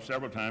Ellen up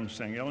several times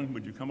saying, Ellen,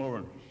 would you come over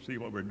and see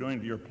what we're doing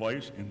to your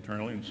place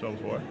internally and so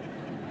forth?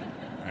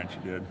 And she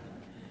did.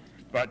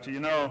 But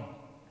you know,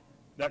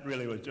 that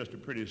really was just a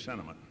pretty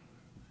sentiment,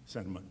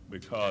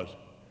 because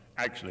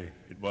actually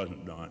it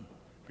wasn't done.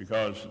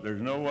 Because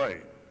there's no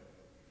way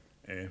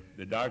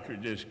the Dr.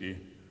 Jischke,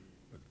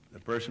 the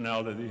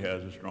personality that he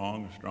has, a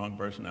strong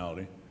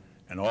personality,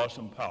 and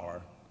awesome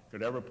power,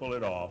 could ever pull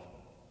it off,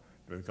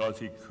 because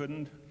he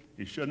couldn't,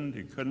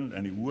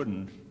 and he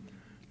wouldn't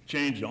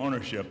change the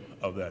ownership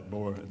of that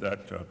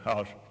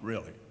house,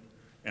 really.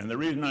 And the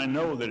reason I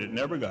know that it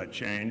never got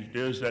changed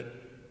is that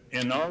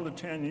in all the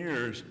 10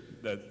 years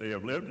that they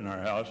have lived in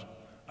our house,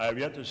 I have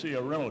yet to see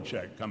a rental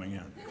check coming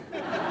in.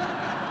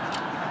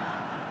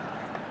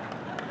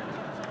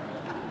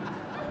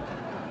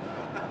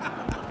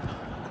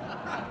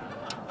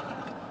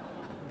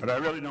 But I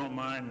really don't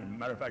mind. As a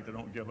matter of fact, I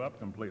don't give up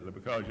completely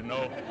because, you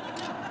know,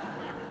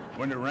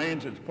 when it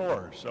rains, it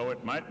pours. So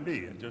it might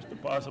be just a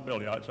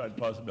possibility, outside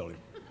possibility,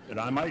 that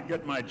I might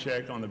get my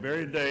check on the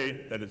very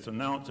day that it's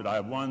announced that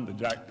I've won the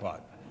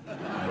jackpot.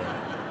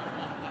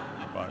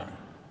 But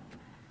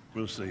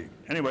we'll see.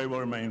 Anyway, we'll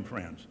remain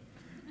friends.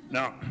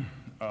 Now,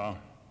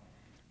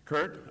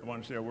 Kurt, I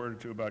want to say a word or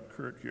two about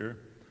Kurt here.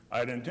 I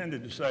had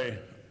intended to say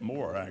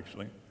more,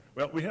 actually.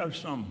 Well, we have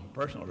some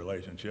personal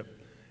relationship.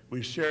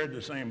 We shared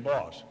the same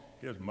boss.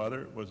 His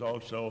mother was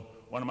also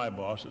one of my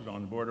bosses on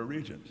the Board of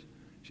Regents.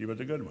 She was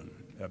a good one.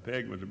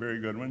 Peg was a very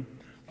good one.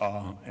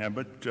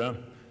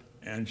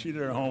 And she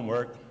did her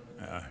homework.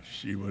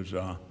 She was,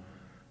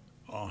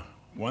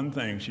 one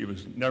thing, she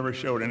never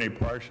showed any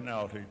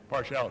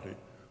partiality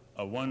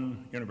of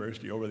one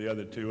university over the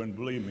other two, and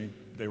believe me,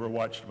 they were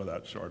watched for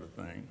that sort of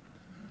thing.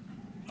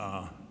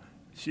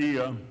 She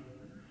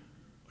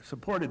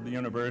supported the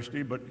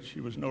university, but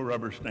she was no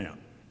rubber stamp.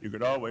 You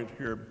could always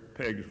hear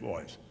Peg's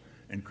voice.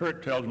 And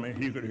Kurt tells me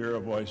he could hear a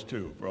voice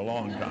too for a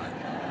long time.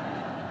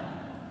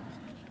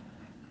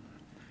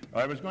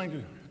 I was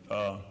going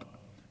to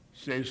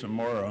say some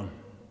more,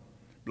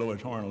 blow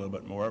his horn a little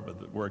bit more about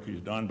the work he's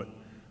done, but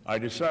I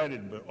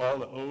decided with all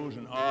the ohs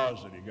and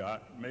ahs that he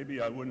got, maybe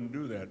I wouldn't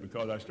do that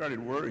because I started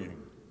worrying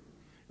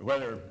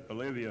whether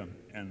Olivia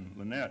and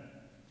Lynette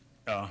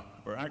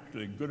were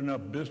actually good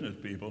enough business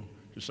people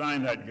to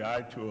sign that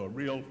guy to a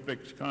real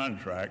fixed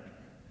contract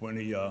when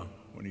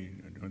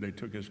they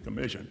took his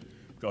commission.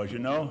 Because, you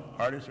know,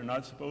 artists are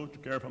not supposed to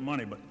care for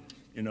money, but,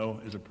 you know,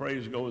 as the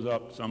praise goes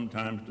up,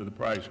 sometimes the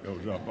price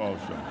goes up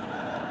also.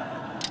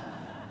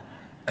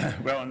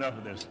 Well, enough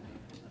of this.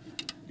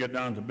 Get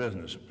down to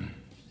business.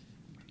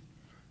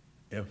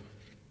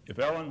 If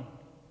Ellen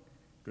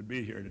could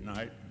be here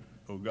tonight,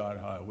 oh God,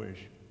 how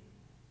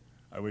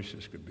I wish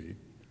this could be.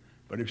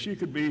 But if she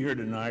could be here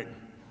tonight,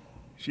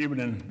 she would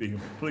then be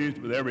pleased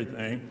with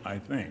everything, I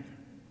think.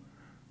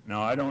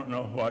 Now, I don't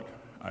know what,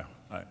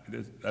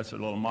 that's a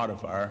little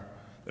modifier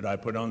that I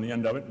put on the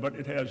end of it, but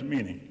it has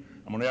meaning.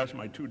 I'm going to ask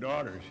my two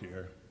daughters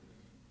here,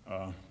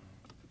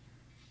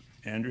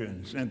 Andrea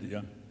and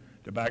Cynthia,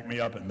 to back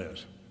me up in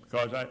this.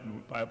 Because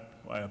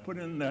I put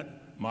in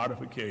that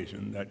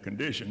modification, that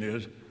condition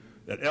is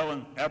that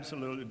Ellen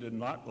absolutely did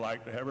not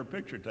like to have her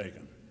picture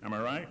taken. Am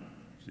I right?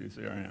 See,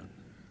 there I am.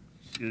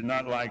 She did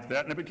not like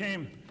that, and it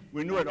became,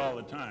 we knew it all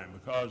the time,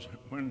 because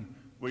when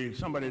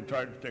somebody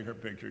tried to take her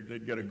picture,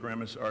 they'd get a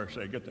grimace or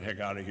say, get the heck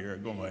out of here,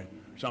 go away,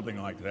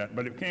 something like that.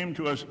 But it came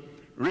to us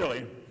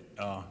really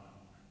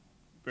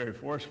very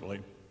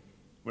forcefully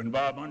when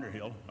Bob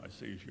Underhill, I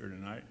see he's here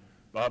tonight,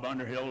 Bob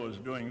Underhill was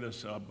doing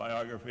this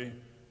biography,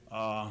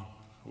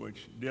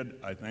 which did,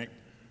 I think,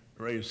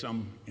 raise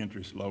some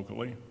interest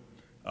locally,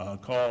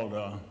 called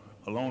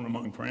Alone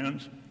Among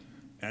Friends.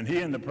 And he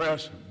and the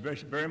press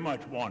very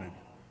much wanted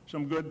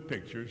some good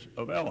pictures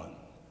of Ellen,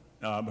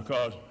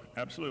 because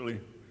absolutely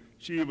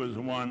she was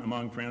the one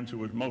among friends who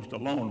was most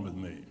alone with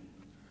me.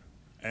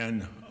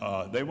 And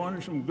they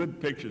wanted some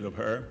good pictures of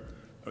her.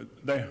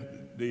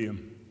 The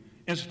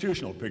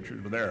institutional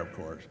pictures were there, of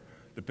course.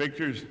 The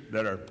pictures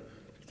that are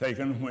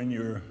taken when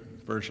you're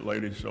first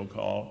lady,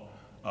 so-called,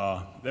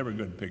 they were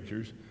good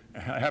pictures.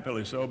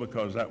 Happily so,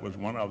 because that was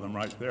one of them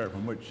right there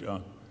from which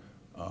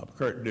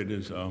Kurt did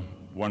his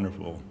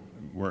wonderful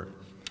work.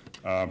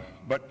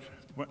 But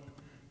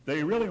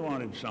they really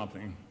wanted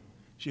something.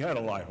 She had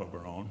a life of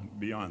her own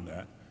beyond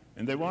that.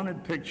 And they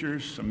wanted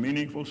pictures, some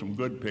meaningful, some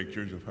good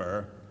pictures of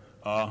her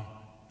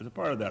as a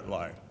part of that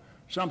life.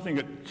 Something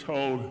that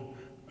told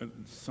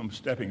some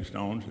stepping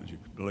stones, as you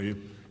could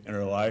believe, in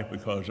her life,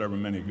 because there were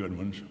many good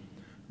ones.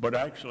 But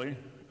actually,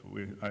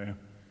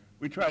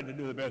 we tried to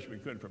do the best we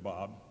could for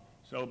Bob.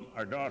 So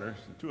our daughters,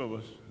 the two of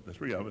us, the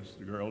three of us,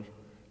 the girls,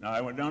 now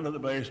I went down to the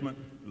basement,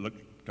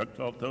 took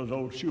out those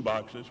old shoe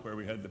boxes where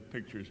we had the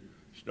pictures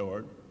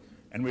stored,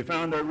 and we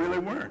found there really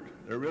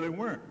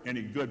weren't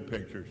any good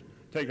pictures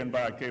taken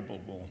by a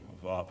capable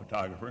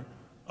photographer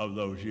of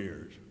those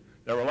years.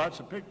 There were lots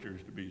of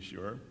pictures, to be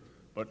sure,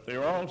 but they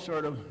were all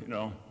sort of, you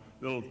know,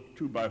 little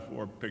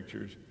 2x4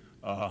 pictures,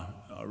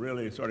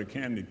 really sort of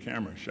candid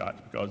camera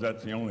shots, because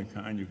that's the only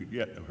kind you could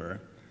get of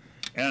her.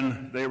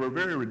 And they were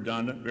very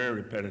redundant, very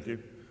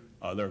repetitive.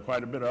 There were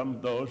quite a bit of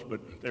them, those,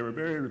 but they were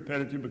very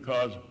repetitive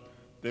because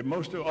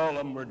most of all of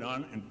them were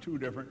done in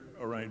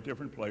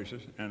different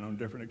places and on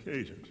different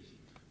occasions.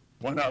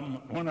 One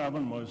of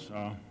them was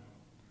a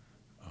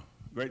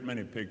great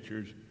many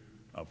pictures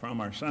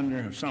from our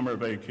summer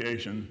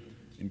vacation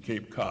in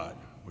Cape Cod,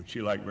 which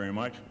she liked very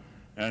much.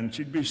 And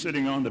she'd be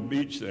sitting on the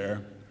beach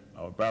there,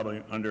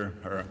 probably under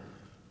her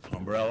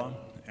umbrella,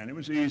 and it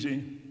was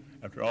easy.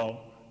 After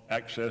all,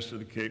 access to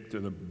the Cape, to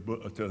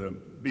the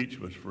beach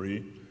was free.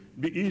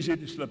 It'd be easy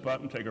to slip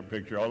up and take her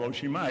picture, although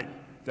she might,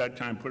 at that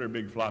time, put her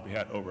big floppy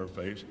hat over her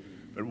face.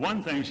 But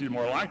one thing she's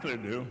more likely to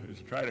do is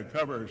to try to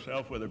cover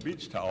herself with a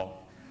beach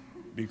towel,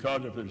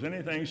 because if there's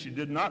anything she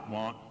did not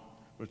want,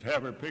 was to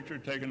have her picture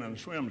taken in a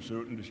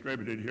swimsuit and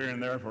distributed here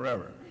and there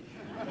forever.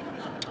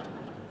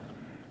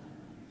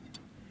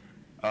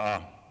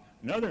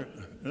 Another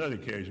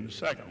occasion, the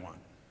second one,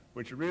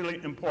 which is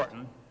really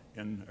important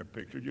in her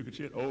pictures. You could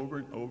see it over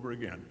and over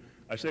again.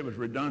 I say it was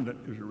redundant,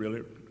 it was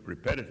really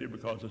repetitive,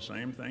 because the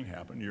same thing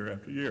happened year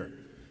after year.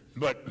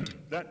 But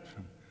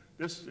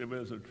it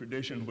was a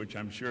tradition which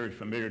I'm sure is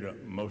familiar to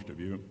most of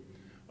you,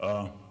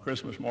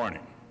 Christmas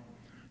morning.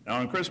 Now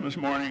on Christmas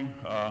morning,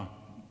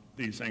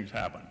 these things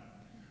happen.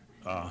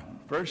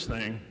 First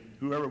thing,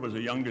 whoever was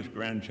the youngest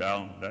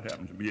grandchild, that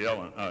happened to be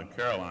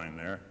Caroline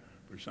there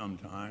for some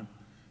time,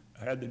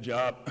 had the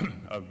job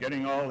of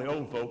getting all the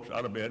old folks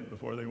out of bed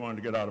before they wanted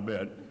to get out of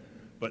bed.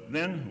 But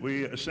then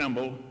we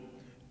assembled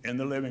in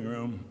the living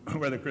room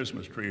where the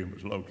Christmas tree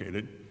was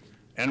located,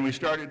 and we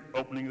started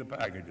opening the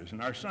packages.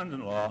 And our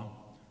sons-in-law,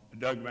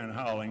 Doug Van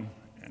Howling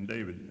and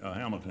David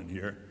Hamilton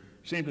here,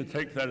 seemed to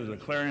take that as a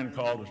clarion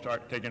call to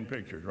start taking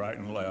pictures right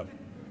and left,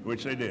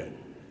 which they did.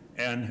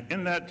 And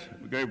in that,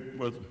 they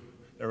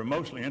were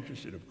mostly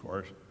interested, of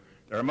course.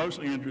 They were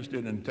mostly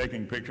interested in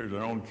taking pictures of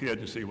their own kid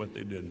to see what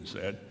they did and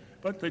said.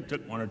 but they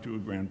took one or two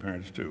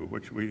grandparents too,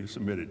 which we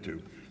submitted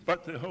to.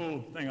 But the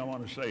whole thing I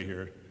want to say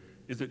here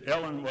is that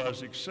Ellen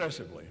was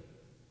excessively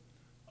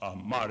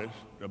modest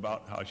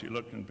about how she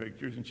looked in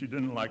pictures, and she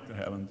didn't like to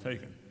have them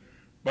taken.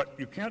 But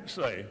you can't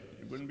say,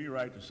 it wouldn't be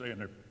right to say,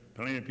 and there are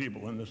plenty of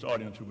people in this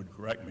audience who would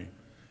correct me,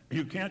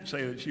 you can't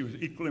say that she was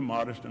equally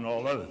modest in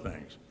all other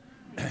things.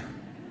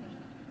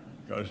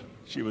 Because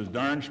she was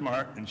darn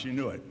smart and she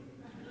knew it.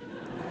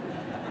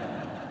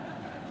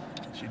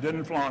 She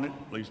didn't flaunt it,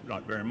 at least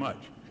not very much.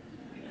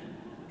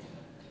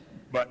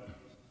 But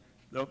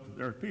there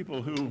are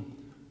people who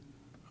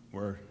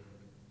were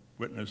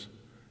witness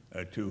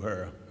to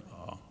her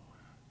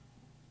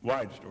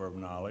wide store of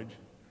knowledge.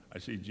 I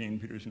see Gene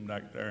Peterson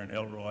back there and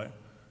Elroy,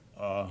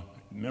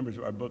 members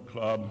of our book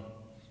club,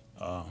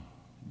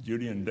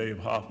 Judy and Dave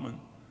Hoffman,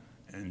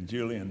 and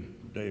Julie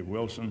and Dave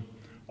Wilson.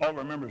 All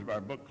were members of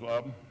our book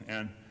club,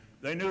 and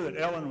they knew that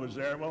Ellen was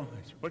there. Well,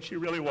 what she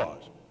really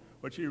was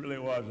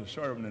is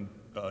sort of an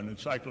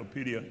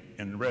encyclopedia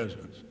in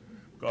residence,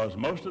 because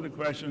most of the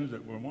questions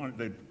that were wanted,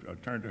 they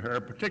turned to her,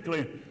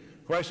 particularly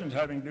questions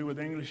having to do with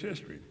English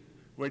history,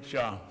 which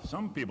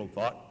some people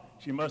thought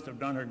she must have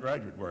done her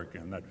graduate work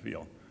in that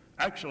field.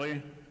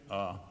 Actually,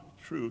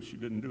 true, she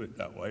didn't do it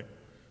that way,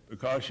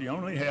 because she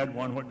only had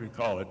one, what we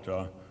call it,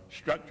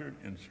 structured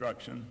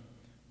instruction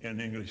in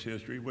English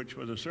history, which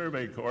was a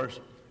survey course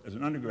as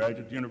an undergraduate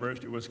at the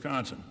University of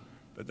Wisconsin.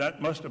 But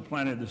that must have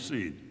planted the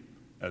seed,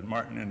 as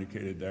Martin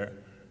indicated there,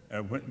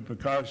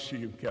 because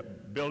she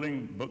kept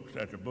building books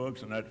after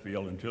books in that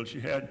field until she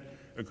had,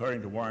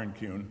 according to Warren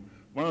Kuhn,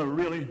 one of a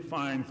really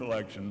fine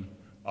collection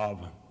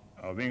of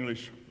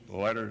English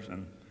letters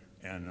and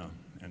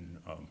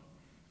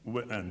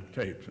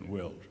tapes and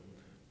wills.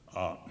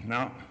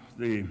 Now,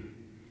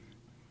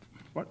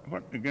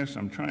 what I guess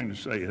I'm trying to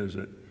say is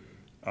that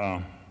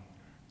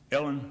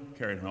Ellen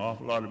carried an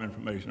awful lot of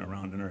information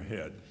around in her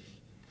head.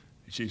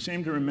 She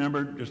seemed to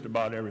remember just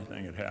about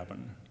everything that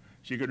happened.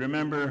 She could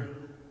remember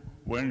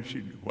what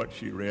she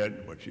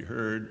read, what she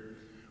heard,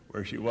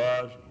 where she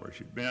was, where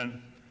she'd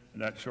been,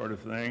 and that sort of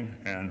thing,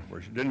 and where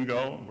she didn't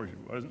go, where she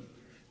wasn't,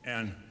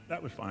 and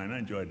that was fine. I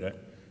enjoyed that.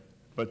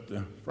 But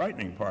the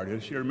frightening part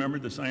is she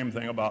remembered the same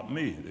thing about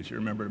me that she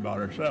remembered about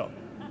herself.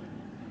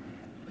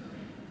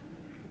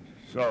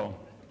 So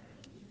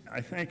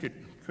I think it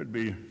could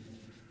be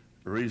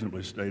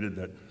reasonably stated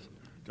that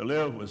to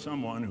live with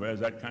someone who has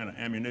that kind of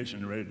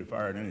ammunition ready to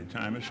fire at any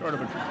time is sort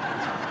of a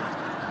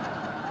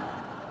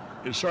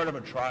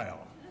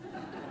trial.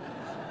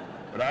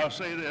 But I'll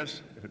say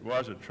this, if it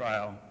was a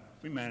trial,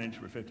 we managed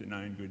for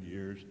 59 good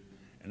years,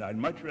 and I'd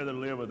much rather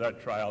live with that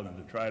trial than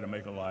to try to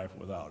make a life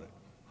without it.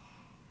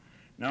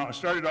 Now, I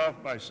started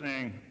off by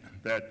saying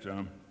that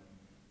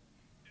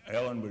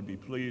Ellen would be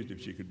pleased if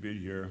she could be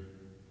here.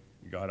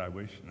 God, I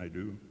wish, and I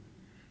do.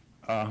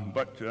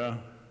 But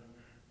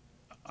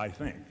I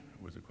think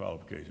was a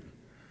qualification.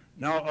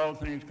 Now, all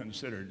things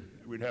considered,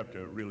 we'd have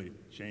to really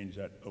change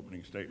that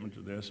opening statement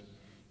to this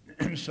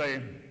and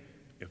say,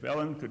 if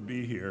Ellen could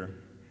be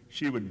here,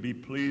 she would be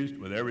pleased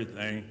with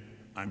everything.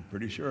 I'm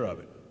pretty sure of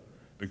it,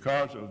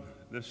 because of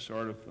this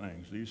sort of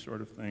things, these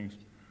sort of things,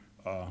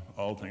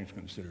 all things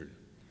considered.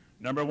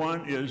 Number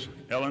one is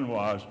Ellen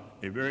was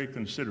a very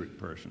considerate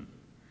person.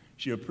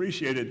 She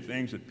appreciated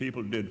things that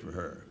people did for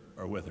her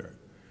or with her.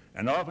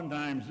 And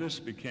oftentimes this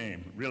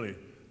became really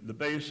the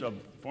base of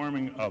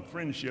forming of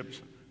friendships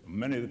with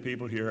many of the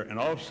people here, and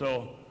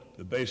also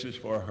the basis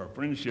for her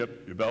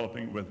friendship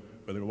developing with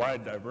a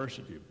wide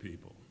diversity of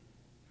people.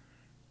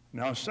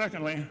 Now,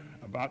 secondly,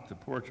 about the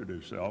portrait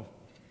herself,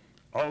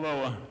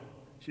 although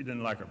she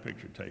didn't like her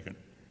picture taken,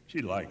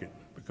 she'd like it,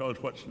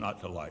 because what's not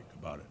to like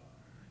about it?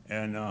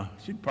 And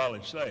she'd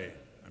probably say,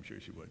 I'm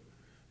sure she would,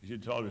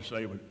 she'd probably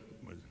say what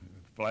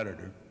flattered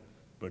her,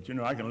 but you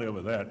know, I can live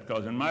with that,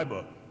 because in my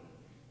book,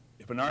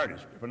 if an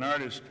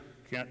artist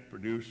can't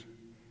produce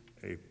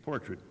a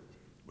portrait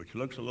which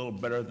looks a little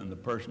better than the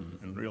person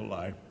in real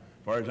life,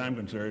 as far as I'm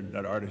concerned,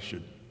 that artist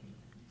should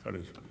cut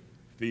his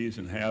fees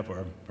in half,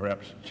 or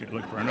perhaps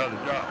look for another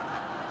job.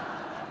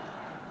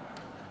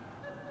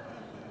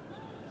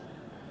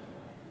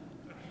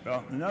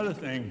 Well, another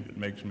thing that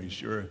makes me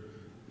sure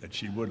that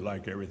she would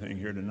like everything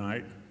here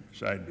tonight,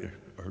 aside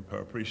her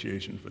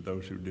appreciation for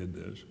those who did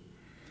this,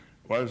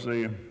 was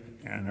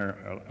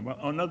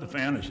another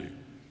fantasy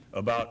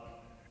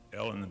about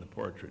Ellen in the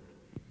portrait.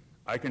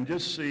 I can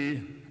just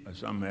see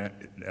some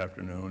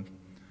afternoons,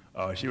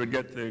 she would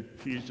get the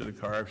keys to the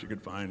car if she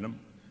could find them,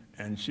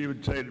 and she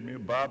would say to me,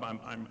 Bob,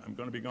 I'm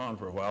going to be gone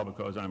for a while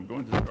because I'm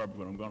going to the car,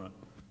 but I'm going to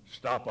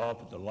stop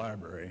off at the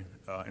library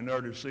in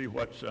order to see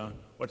what's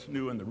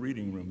new in the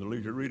reading room, the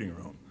leisure reading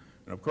room.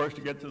 And of course,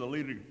 to get to the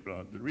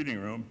reading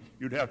room,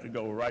 you'd have to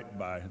go right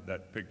by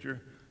that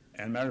picture.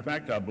 And matter of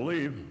fact, I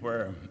believe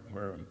where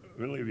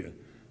Olivia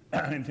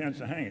intends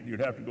to hang it,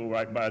 you'd have to go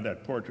right by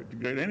that portrait to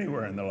get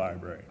anywhere in the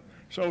library.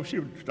 So she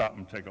would stop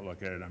and take a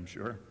look at it, I'm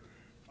sure.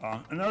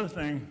 Another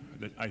thing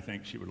that I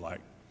think she would like,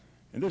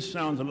 and this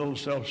sounds a little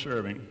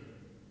self-serving,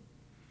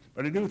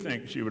 but I do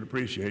think she would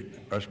appreciate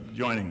us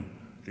joining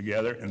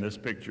together in this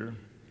picture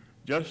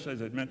just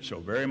as it meant so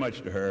very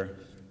much to her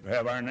to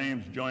have our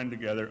names joined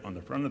together on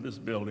the front of this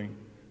building,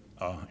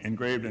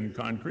 engraved in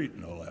concrete,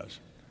 no less.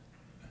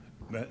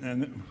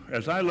 And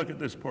as I look at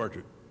this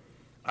portrait,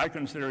 I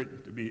consider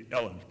it to be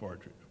Ellen's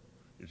portrait.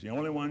 It's the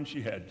only one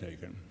she had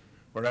taken,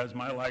 whereas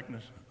my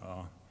likeness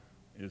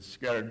is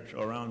scattered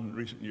around in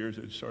recent years.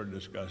 It's sort of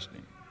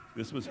disgusting.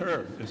 This was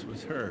her. This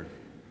was her.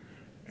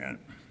 And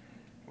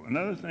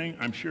another thing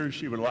I'm sure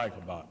she would like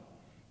about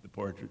the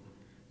portrait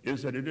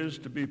is that it is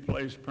to be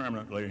placed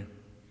permanently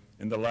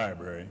in the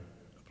library,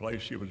 a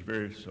place she was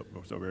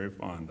so very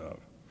fond of.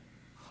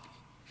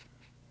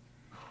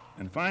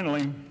 And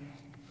finally,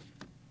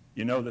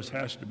 you know, this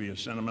has to be a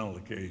sentimental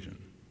occasion.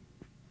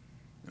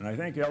 And I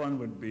think Ellen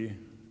would be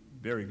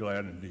very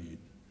glad indeed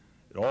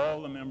that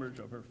all the members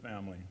of her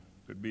family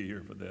could be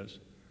here for this,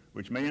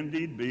 which may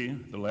indeed be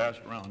the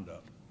last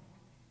roundup,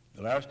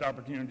 the last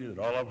opportunity that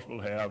all of us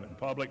will have in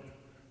public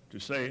to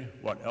say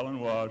what Ellen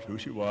was, who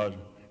she was,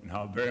 and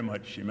how very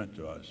much she meant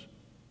to us.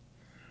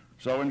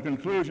 So in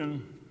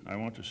conclusion, I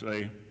want to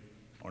say,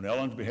 on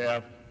Ellen's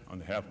behalf, on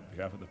behalf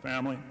of the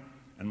family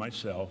and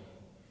myself,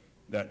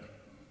 that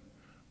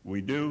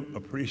we do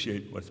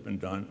appreciate what's been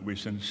done. We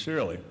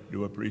sincerely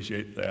do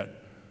appreciate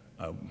that,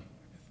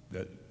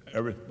 that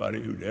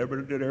everybody who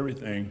ever did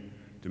everything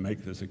to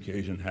make this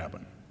occasion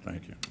happen.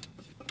 Thank you.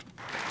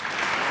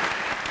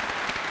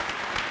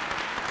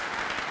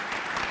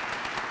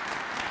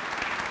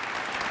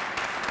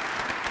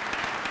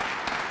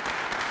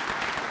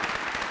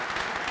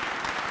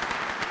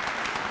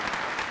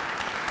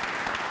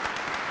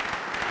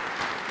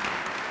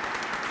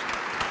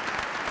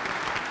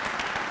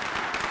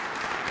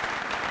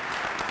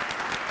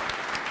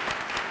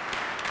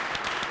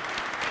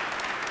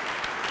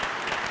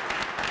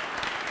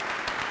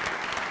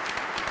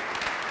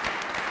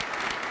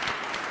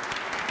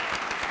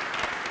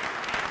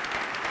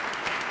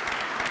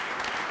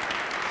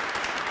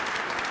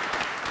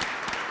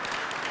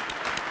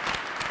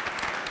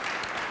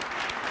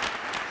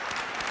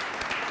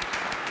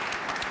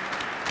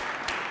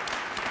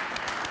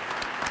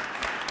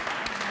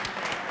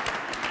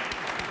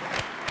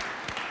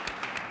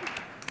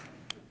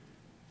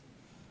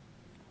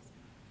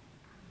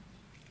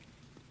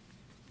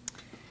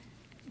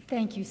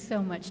 Thank you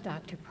so much,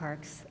 Dr.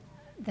 Parks.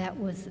 That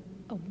was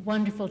a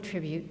wonderful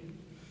tribute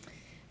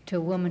to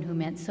a woman who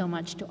meant so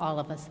much to all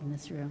of us in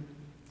this room.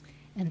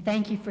 And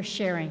thank you for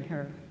sharing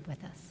her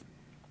with us.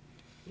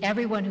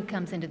 Everyone who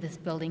comes into this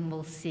building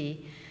will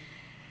see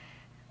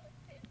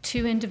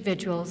two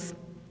individuals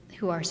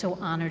who are so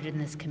honored in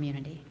this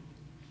community.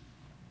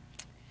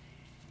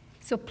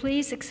 So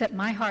please accept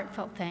my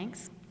heartfelt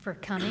thanks for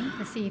coming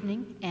this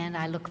evening, and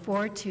I look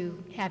forward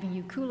to having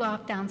you cool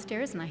off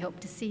downstairs, and I hope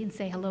to see and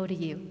say hello to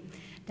you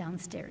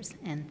downstairs,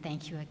 and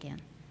thank you again.